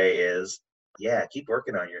takeaway is, keep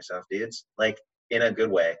working on yourself, dudes. Like in a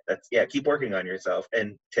good way. Keep working on yourself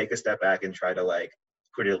and take a step back and try to like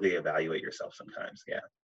critically evaluate yourself sometimes. Yeah,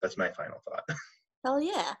 that's my final thought. Hell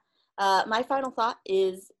yeah. My final thought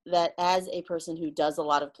is that as a person who does a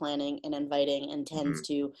lot of planning and inviting and tends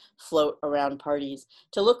to float around parties,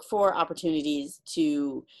 to look for opportunities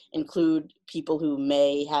to include people who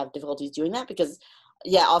may have difficulties doing that, because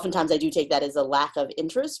oftentimes I do take that as a lack of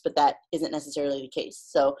interest, but that isn't necessarily the case.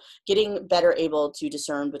 So getting better able to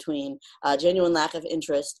discern between genuine lack of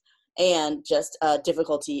interest and just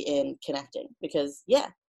difficulty in connecting, because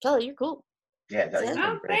Kelly, you're cool. Yeah, no, you're Oh,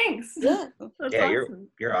 doing great. thanks. Yeah. That's Yeah, awesome.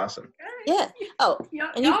 you're awesome. Yeah. Oh, Y'all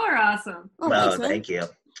and you- are awesome. oh, No, thanks, man. thank you.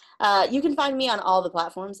 You can find me on all the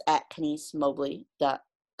platforms at KeniseMobley.com.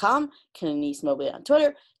 gmail.com, Kenise Mobley on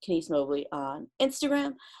Twitter, Kenise Mobley on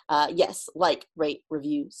Instagram. Yes, like, rate,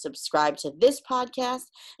 review, subscribe to this podcast,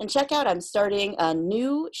 and check out, I'm starting a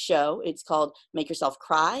new show. It's called Make Yourself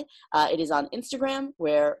Cry. It is on Instagram,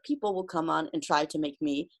 where people will come on and try to make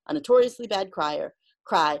me, a notoriously bad crier,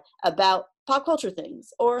 cry about pop culture things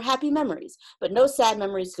or happy memories, but no sad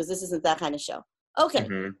memories, because this isn't that kind of show. Okay,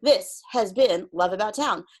 This has been Love About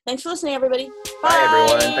Town. Thanks for listening, everybody. Bye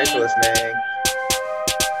everyone. Thanks for listening.